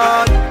me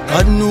hard.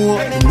 God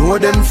know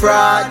them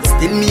frauds.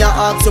 Still me a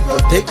ask to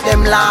protect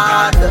them,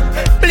 lad.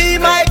 Bleed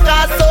my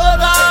cause, oh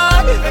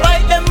God.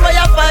 Fight them, we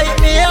a fight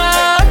me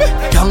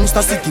hard.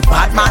 Youngster city,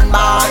 bad man,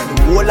 bad.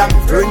 The whole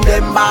and friend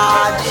them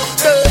bad.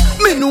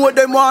 Me know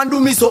them want do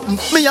me something.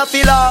 Me a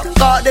feel up,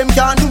 cause them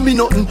can't do me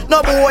nothing.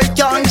 No boy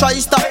can't try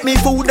stop me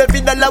food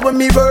every dollar when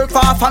me work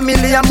for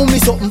family and mummy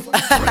something.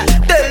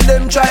 Tell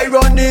them try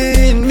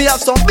running. Me have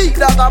some big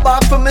dagger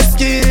back for my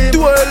skin.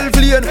 12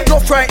 lane, no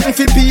frightened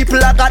for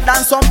people. I got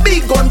done some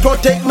big gun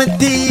protect my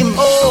team.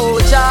 Oh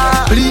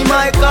Jah, bleed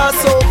my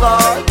cause, oh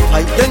God.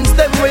 Fight against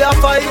them, we a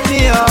fight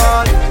me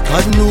hard.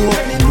 God know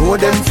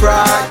them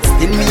frauds.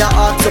 Still me a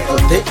ask to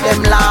protect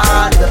them,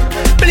 lad.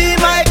 Bleed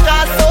my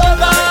cause, oh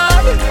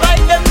God.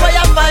 Fight them, we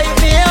a fight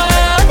me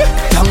hard.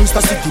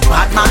 Youngster city,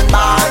 bad man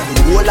bad.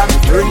 The whole and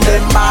turn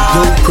them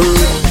bad.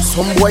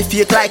 Some boy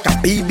fake like a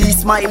baby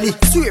smiley.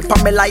 Swear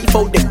on my life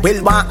out, them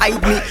well want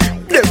hide me.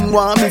 Them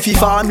want me fi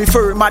farm me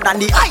firmer than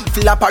the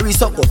Eiffel of Paris,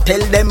 so go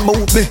tell them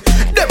move me.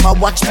 Them a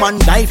watch man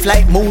life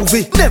like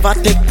movie. Never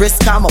take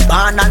risk, I'm a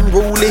born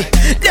unruly.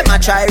 Them a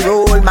try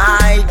roll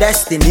my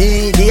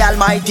destiny, the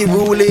almighty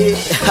rule it.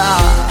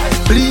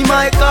 Plea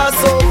my cause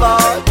so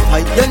God,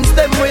 against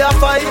them we a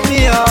fight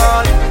me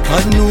hard. I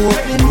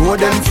know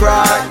them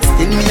fraud,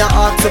 still me a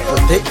heart to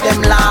protect them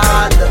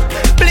lad.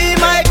 Plea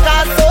my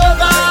cause so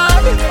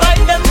God,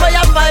 fight them we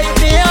a fight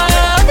me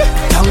hard.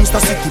 Gangsta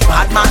city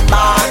bad man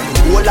bad,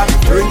 hold up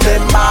bring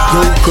them back.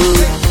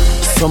 Okay.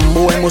 Some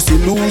boy must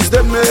lose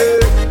them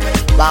head,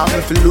 bound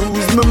if you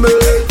lose my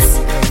mates.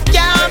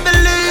 Can't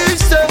believe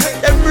so,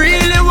 them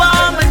really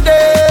want me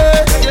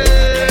dead.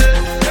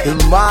 Them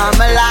want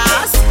me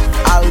last,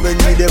 I'll be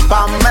need it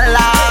for my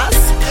last.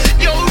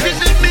 Yo,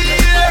 visit me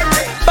here,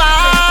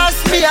 pass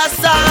me a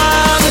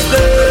song.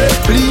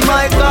 Please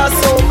my cause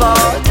so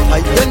God,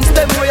 against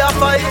them we a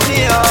fight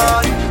me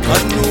hard.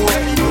 I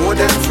know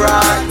them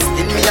fraud,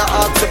 in me a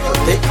heart to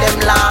protect them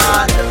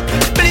land.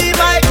 Please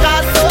my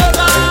cause so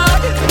God,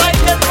 fight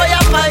them we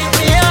a fight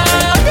me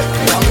hard.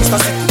 Youngster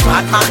sick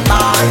bad man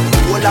bad,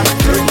 hold up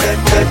bring them.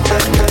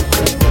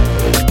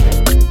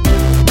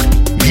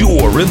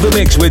 You're in the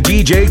mix with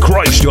DJ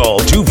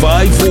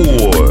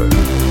Crystal254.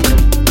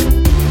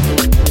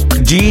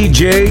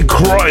 DJ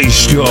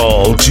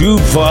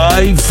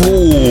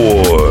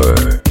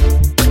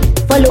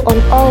Crystal254. Follow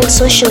on all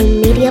social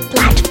media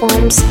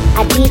platforms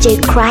at DJ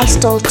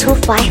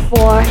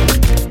Crystal254.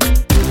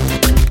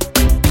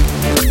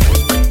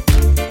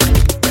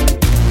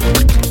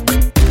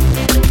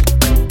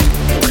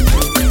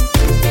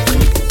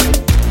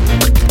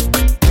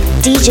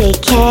 DJ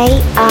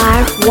KRYSTAL.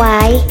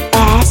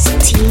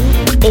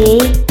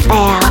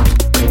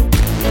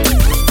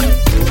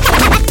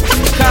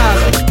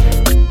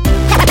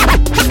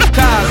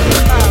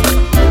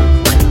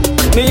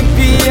 Me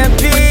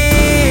PMP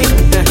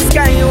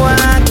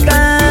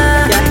Skywalker.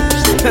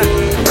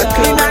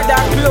 Clean out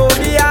that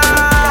Clovia.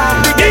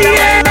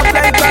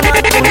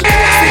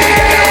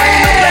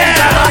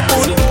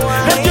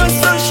 Just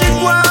so she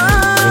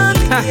want.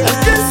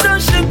 Just so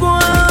she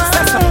want.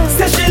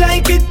 Say she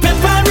like it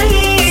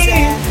peppery.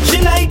 She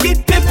like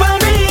it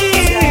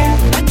peppery.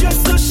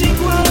 Just so she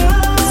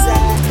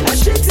want.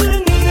 She tell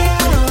me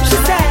now. She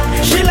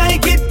said she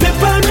like it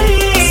peppery.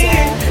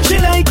 She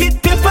like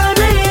it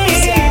peppery.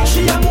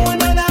 She a more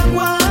than I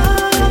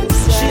want.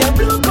 She a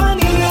blue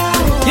bunny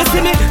now. You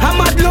see me, I'm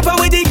mad lover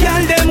with the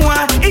girl them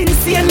want.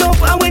 Insane love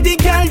with the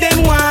girl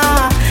them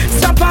want.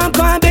 Stop and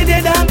pan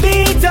better than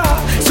beat her.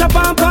 Stop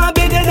and pan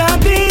better than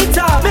beat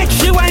her. Make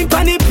she wine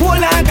pan the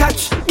pole and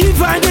catch. Give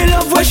her the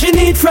love what she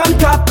need from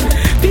top.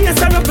 Pierce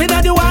her up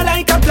inna the wall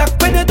like a block.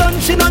 When you done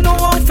she no know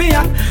how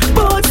fear.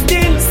 But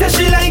still say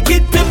she like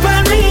it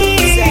peppery.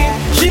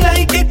 She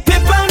like it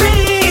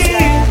peppery.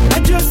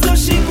 And just so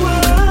she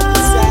wants.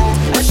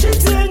 And she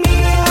tell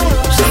me now.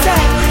 She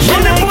said she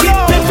like it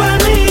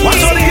peppery.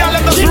 What's all the girl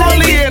in the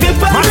roll in?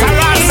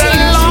 Maserati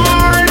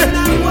Lord.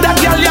 That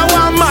girl you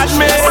want mad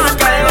me.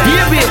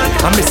 Baby,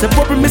 I miss a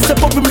bubble, miss a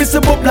bubble, miss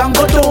a bubble and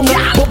go down.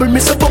 Bubble,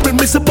 miss a bubble,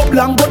 miss a bubble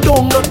and go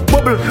down.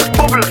 Bubble,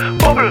 bubble,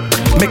 bubble.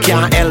 Me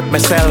can't help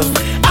myself.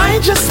 I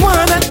just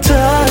wanna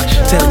touch.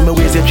 Tell me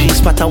where's your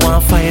G-spot, I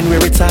wanna find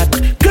where it's at.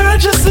 Girl,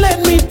 just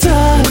let me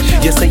touch.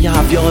 You say you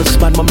have your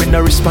husband, but me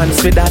no response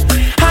for that.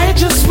 I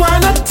just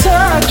wanna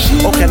touch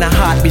you. How can a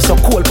heart be so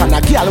cold and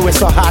a girl we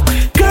so hot?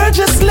 Girl,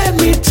 just let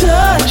me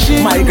touch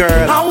you. My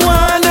girl, I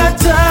wanna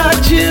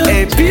touch you.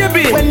 Hey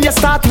baby, when you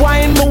start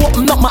whining, me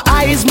open up my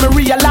eyes, me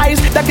realize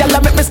that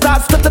girl make me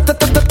start me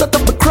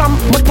cramp,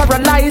 me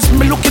paralyze.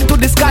 Me look into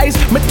the skies,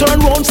 me turn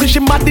round, see she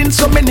mad in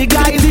so many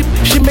guys.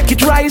 She make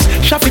it rise,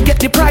 she forget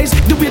the price.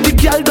 The way the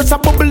girl does a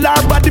bubble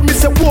her body, me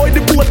say boy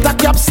the boat a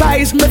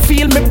capsize. Me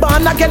feel me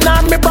born again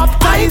and me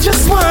baptized. I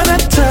just wanna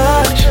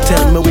touch.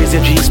 Tell me where's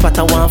your G-spot,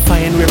 I wanna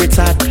find where it's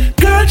at.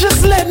 Girl,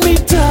 just let me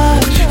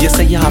touch. You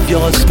say you have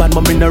your husband,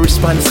 but me no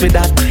response for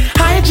that.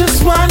 I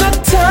just wanna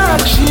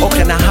touch you. How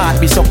can a heart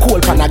be so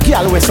cold and a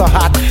girl we so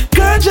hot?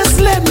 Girl, just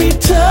let me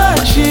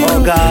touch you.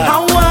 Oh God, I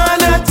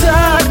wanna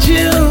touch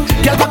you.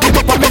 Girl, back it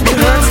up and make the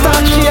heart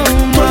start shake.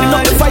 Turning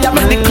up the fire,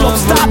 make the club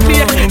start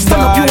bake.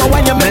 Stand up you and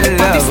wine, you make the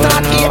body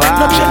start ache.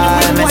 No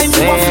genuine wine,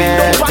 you a feel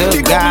no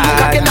party. Go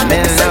back again and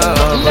make the same.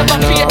 Never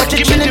fear,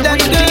 give me the real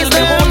keys,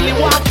 the only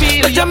one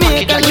feel.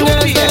 Jamaican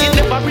girls,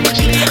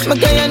 my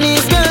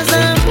Guyanese girls,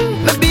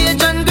 my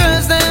Bajan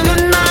girls,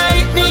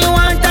 tonight me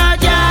want a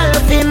girl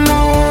fi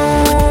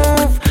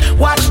move.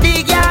 Watch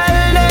the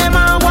girl them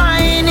a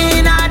wine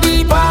in a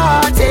the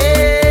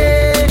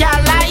party.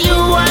 Girl like you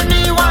and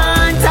me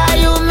want, are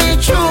you me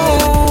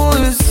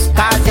choose?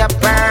 'Cause you're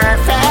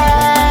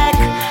perfect,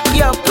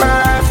 you're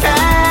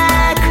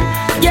perfect,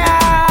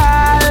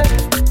 girl.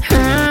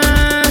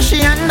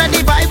 She under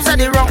the vibes of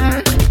the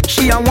rum.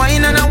 She a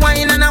wine and a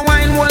wine and a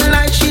wine one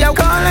night. She a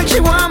call like she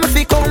want me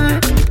fi come.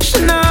 She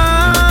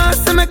know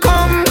see me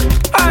come.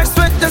 Her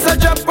sweat just a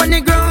drop on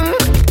the ground.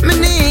 Me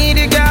need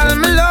you, girl.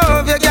 Me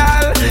love you,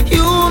 girl.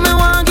 You me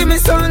want give me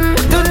sun.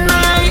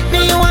 Tonight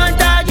me want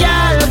a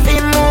girl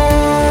fi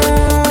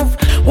move.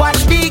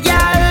 Watch the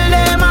girl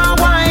them a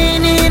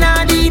wine in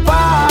a the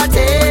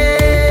party.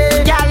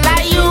 Girl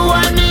like you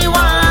and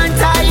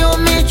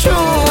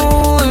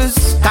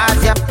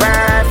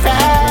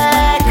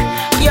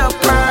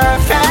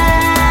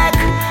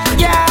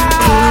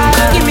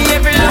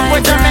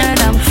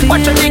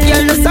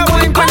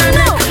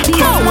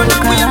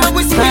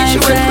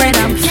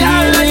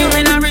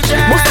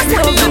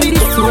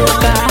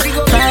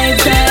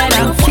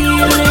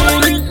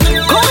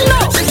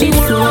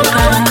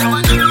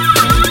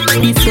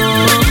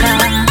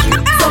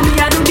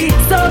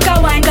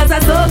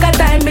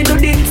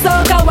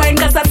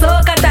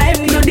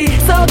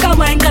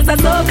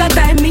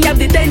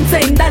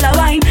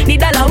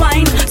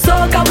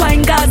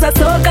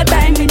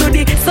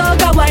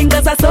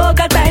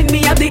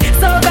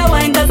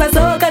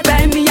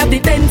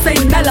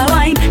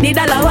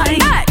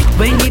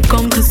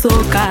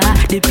soca.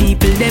 The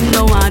people them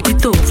no want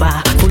it over.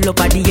 Full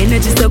up of the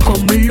energy so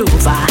come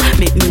over.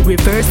 Make me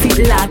reverse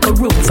it like a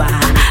rover.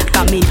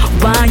 Come me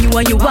want you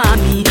and you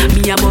want me.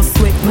 Me I must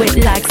sweat wet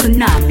like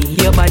tsunami.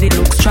 Your body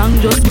look strong,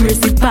 just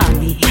brace it for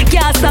me.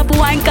 Can't stop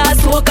wine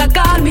cause soca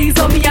call me.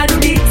 So me I do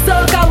the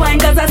soca wine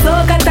cause a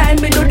soca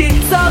time. Me do the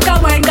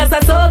soca wine cause a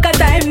soca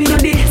time. Me do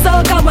the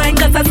soca wine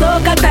cause a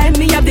soca time.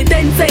 Me have the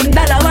 $10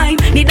 wine,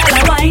 the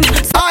dollar wine.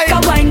 Soca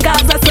wine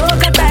cause a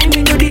soca time.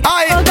 Me do the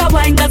soca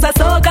wine cause a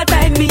soca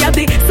time. Me have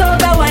the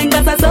soca wine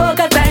cause a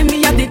soca time.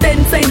 Me have the $10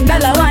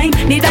 wine,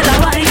 the dollar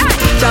wine.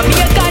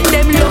 Jamaican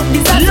them love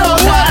this a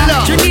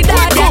soca.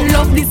 Trinidad them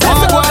love this a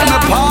soca.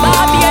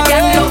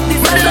 Barbadian love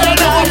this a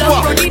soca.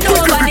 Running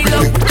over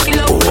the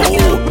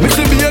love.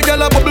 Missy be a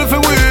gyal a bubble for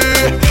we.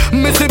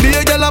 Missy be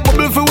a gyal a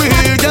bubble for we.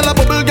 Gyal a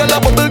bubble, gyal a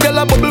bubble,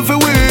 gyal a bubble for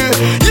we.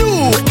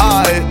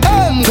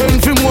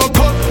 Send for more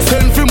cup,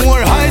 send for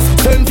more ice,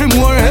 send for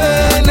more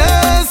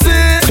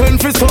Hennessy.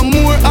 Send for some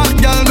more hot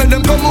gyal, make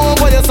them come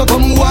over here so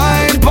come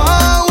wine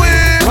power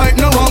way. Right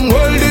now I'm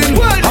welding,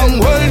 I'm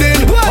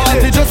welding.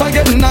 Party just a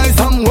getting nice,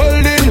 I'm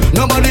welding.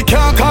 Nobody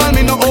can call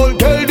me no old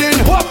gelding.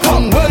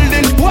 I'm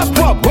welding,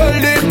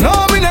 welding.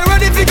 No, me not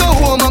ready to go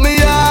home on me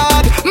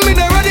yard. Me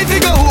not ready to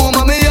go home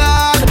on me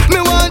yard.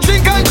 Me want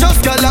drink and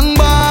just get long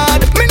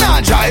bad. Me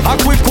not drive a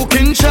quick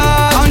cooking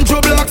shot.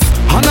 Andrew blocks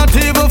on a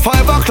table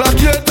 5 o'clock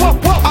yet.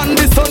 And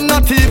the sun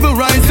not even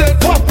rise yet.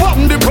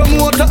 The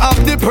promoter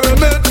have the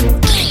permit.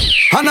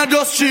 And I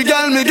just 3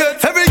 girl me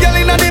get. Every girl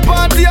in the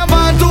party have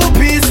on 2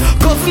 piece.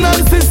 Cousin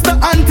and sister,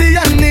 auntie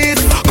and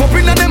niece. Cup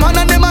in them hand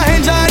and them a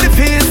enjoy the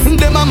feast.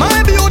 Them a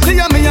my beauty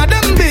and me a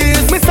them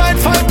beast. Me side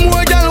 5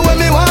 more girl when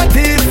me want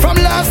it. From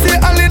last year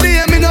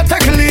holiday me no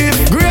take leave.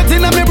 Great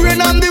in me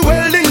brain and the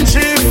welding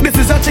chief. This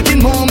is a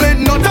chicken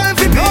moment, no time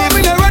for beef. No,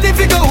 me not ready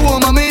to go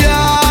home on me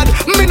yard.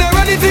 Me not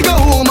ready to go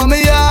home on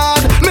me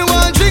yard. Me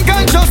want drink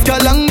and just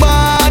get long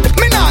bad.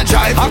 Me not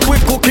drive a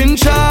quick cooking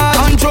shot.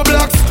 Andrew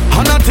blocks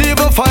on a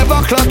table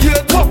 5 o'clock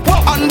yet.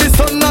 And the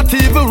sun not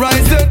even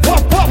rise yet.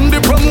 The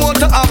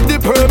promoter have the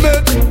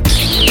permit.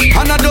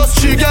 And I just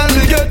 3 girl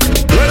me get.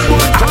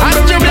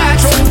 Andrew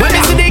blocks. When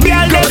me see the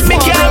girl left me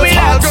can't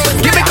relax.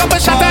 Give me couple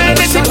shot and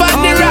anything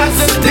on the rocks.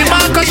 The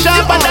Marco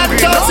sharp and that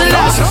toast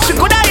lost. She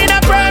coulda in a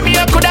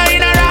premier, coulda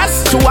in a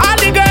ras. To all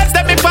the girls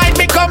that me find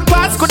me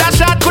compass. Coulda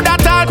short, coulda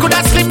tall,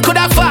 coulda slim,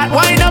 coulda fat.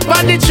 Wind up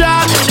on the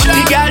track.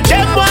 The girl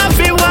them want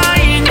fi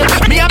wine.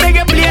 Me a beg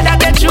a play that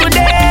get you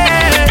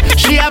there.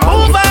 She a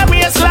move her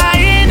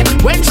waistline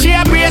when she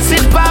a brace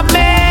it for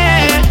me.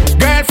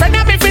 Girlfriend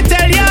of me fi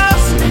tell you.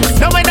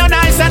 No way no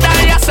nicer than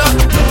ya so.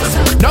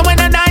 No way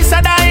no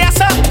nicer than ya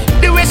so.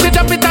 The way she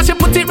drop it and she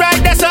put it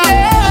right there so.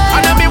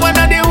 And I be one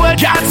of the world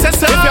dancers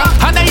so. If you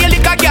and I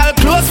lick a girl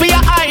close for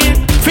your eye.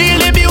 Feel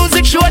the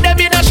music, show them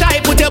you no shy.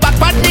 Put your back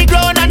on the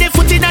ground and the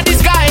foot in the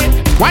sky.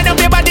 Wind up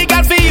your body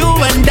girl for you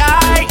and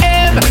I.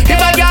 If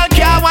a girl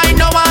can't wine,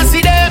 no one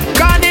see them.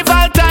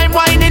 Carnival time,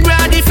 whining where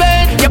the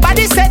defend. Your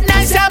body set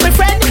nice, yeah, my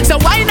friend.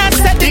 So why not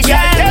set the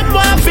girl? Them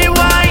want fi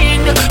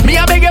wine. Me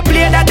a beg a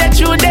play that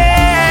you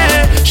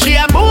there. She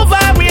a move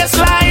her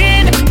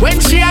waistline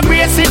when she a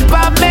brace it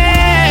for me.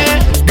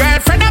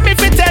 Girlfriend of me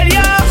fi tell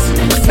you.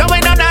 No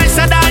way no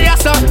nicer than ya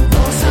so.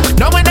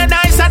 No way no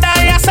nicer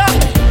than ya so.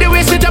 The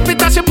way she drop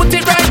it and she put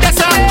it right there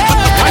so.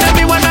 Wanna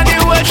be one of the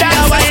world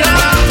dancers.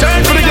 Turn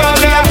me on,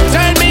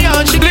 turn me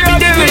on. She give me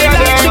the green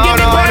light, she give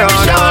me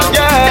permission.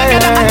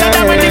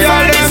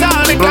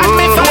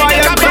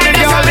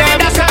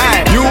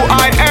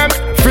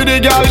 For the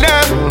girl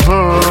them,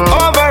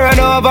 over and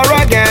over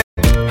again.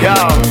 Yo,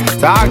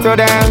 talk to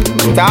them,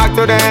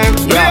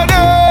 yeah.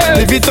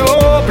 Live it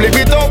up, live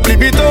it up,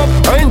 live it up.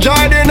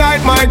 Enjoy the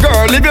night, my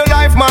girl. Live your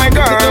life, my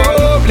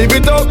girl. Live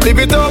it up, live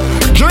it up.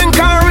 Drink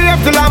and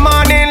rave till the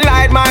morning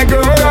light, my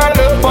girl.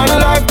 One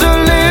life to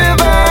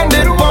live and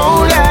it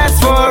won't last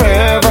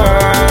forever.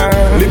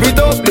 Live it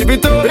up, live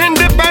it up.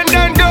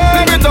 Independent girl,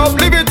 live it up,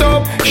 live it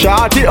up.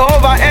 Shorty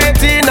over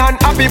 18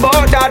 and happy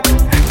about that.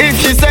 If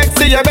she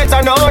sexy, you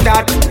better know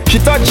that. She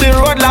touched the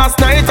road last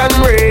night and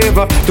rave.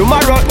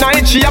 Tomorrow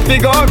night she have to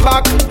go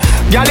back.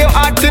 Girl, you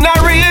hot in a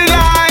real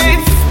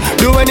life.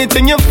 Do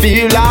anything you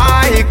feel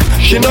like.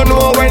 She don't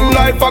know when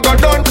life a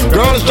got done.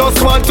 Girls just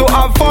want to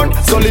have fun.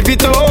 So live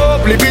it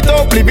up, live it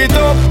up, live it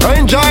up.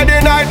 Enjoy the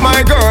night,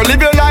 my girl.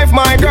 Live your life,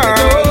 my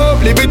girl.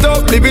 Live it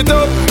up, live it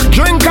up.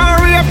 Drink and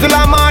rave till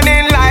the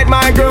morning light,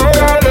 my girl.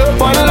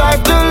 One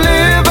life to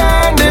live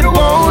and it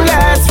won't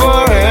last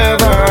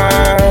forever.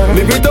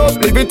 Live it up,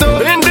 live it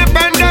up.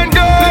 Independent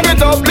girl. Live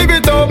it up, live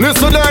it up.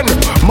 Listen then.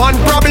 Man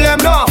problem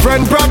no,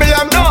 friend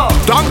problem no.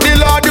 Thank the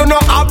Lord you no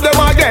have them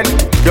again.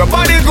 Your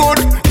body good,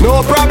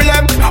 no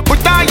problem.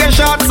 Put all your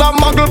shots and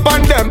muggle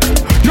on them.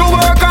 You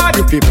work hard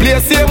if you play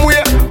same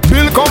way.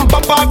 Bill come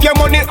pop off your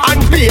money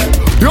and pay.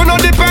 You no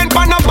depend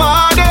on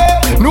nobody.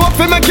 No if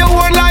you make your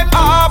own life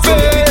happy.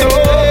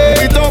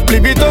 Live it up,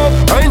 live it up.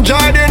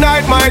 Enjoy the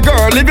night, my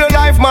girl. Live your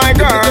life, my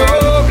girl.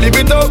 Live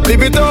it up,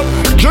 live it up.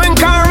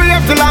 Drink and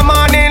rave till the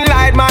morning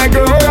light, my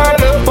girl.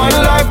 One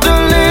life to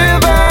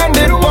live and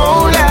it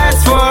won't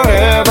last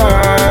forever.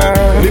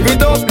 Live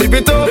it up, live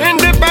it up.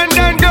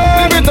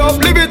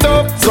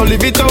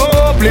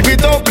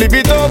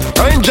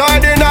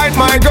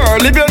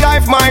 live your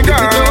life, my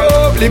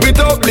girl. Live it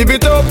up, live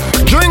it up.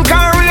 Drink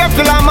and rave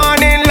till the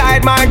morning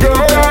light, my girl.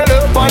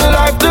 One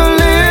life to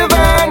live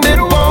and it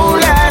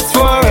won't last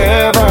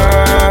forever.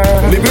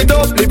 Live it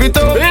up, live it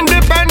up.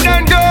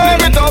 Independent girl,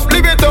 live it up,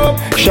 live it up.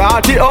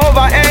 Shorty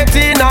over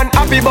 18 and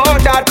happy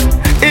about that.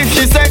 If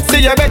she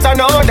sexy, you better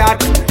know that.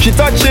 She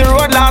touched the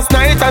road last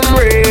night and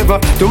rave.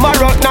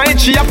 Tomorrow night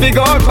she have to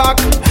go back.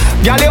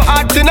 Girl, you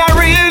hot in a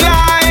real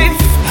life.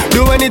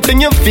 Do anything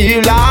you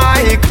feel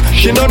like.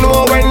 She don't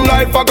know when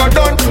life a got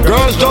done.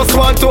 Girls just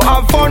want to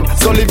have fun.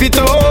 So live it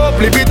up,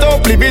 live it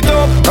up, live it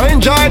up.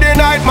 Enjoy the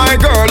night, my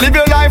girl. Live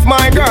your life,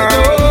 my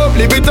girl.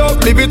 Live it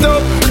up, live it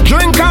up.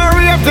 Drink and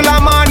rave till the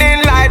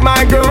morning light,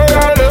 my girl.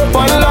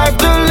 One life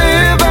to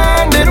live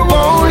and it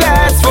won't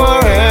last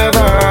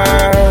forever.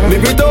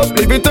 Live it up,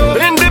 live it up.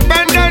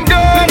 Independent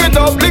girl. Live it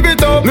up, live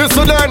it up.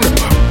 Listen then.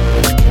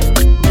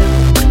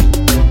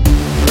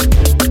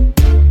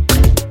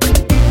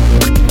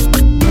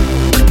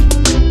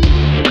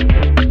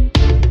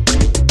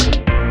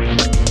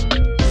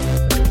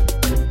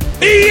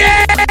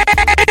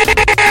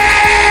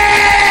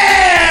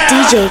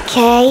 DJ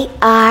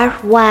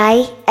KRYSTAL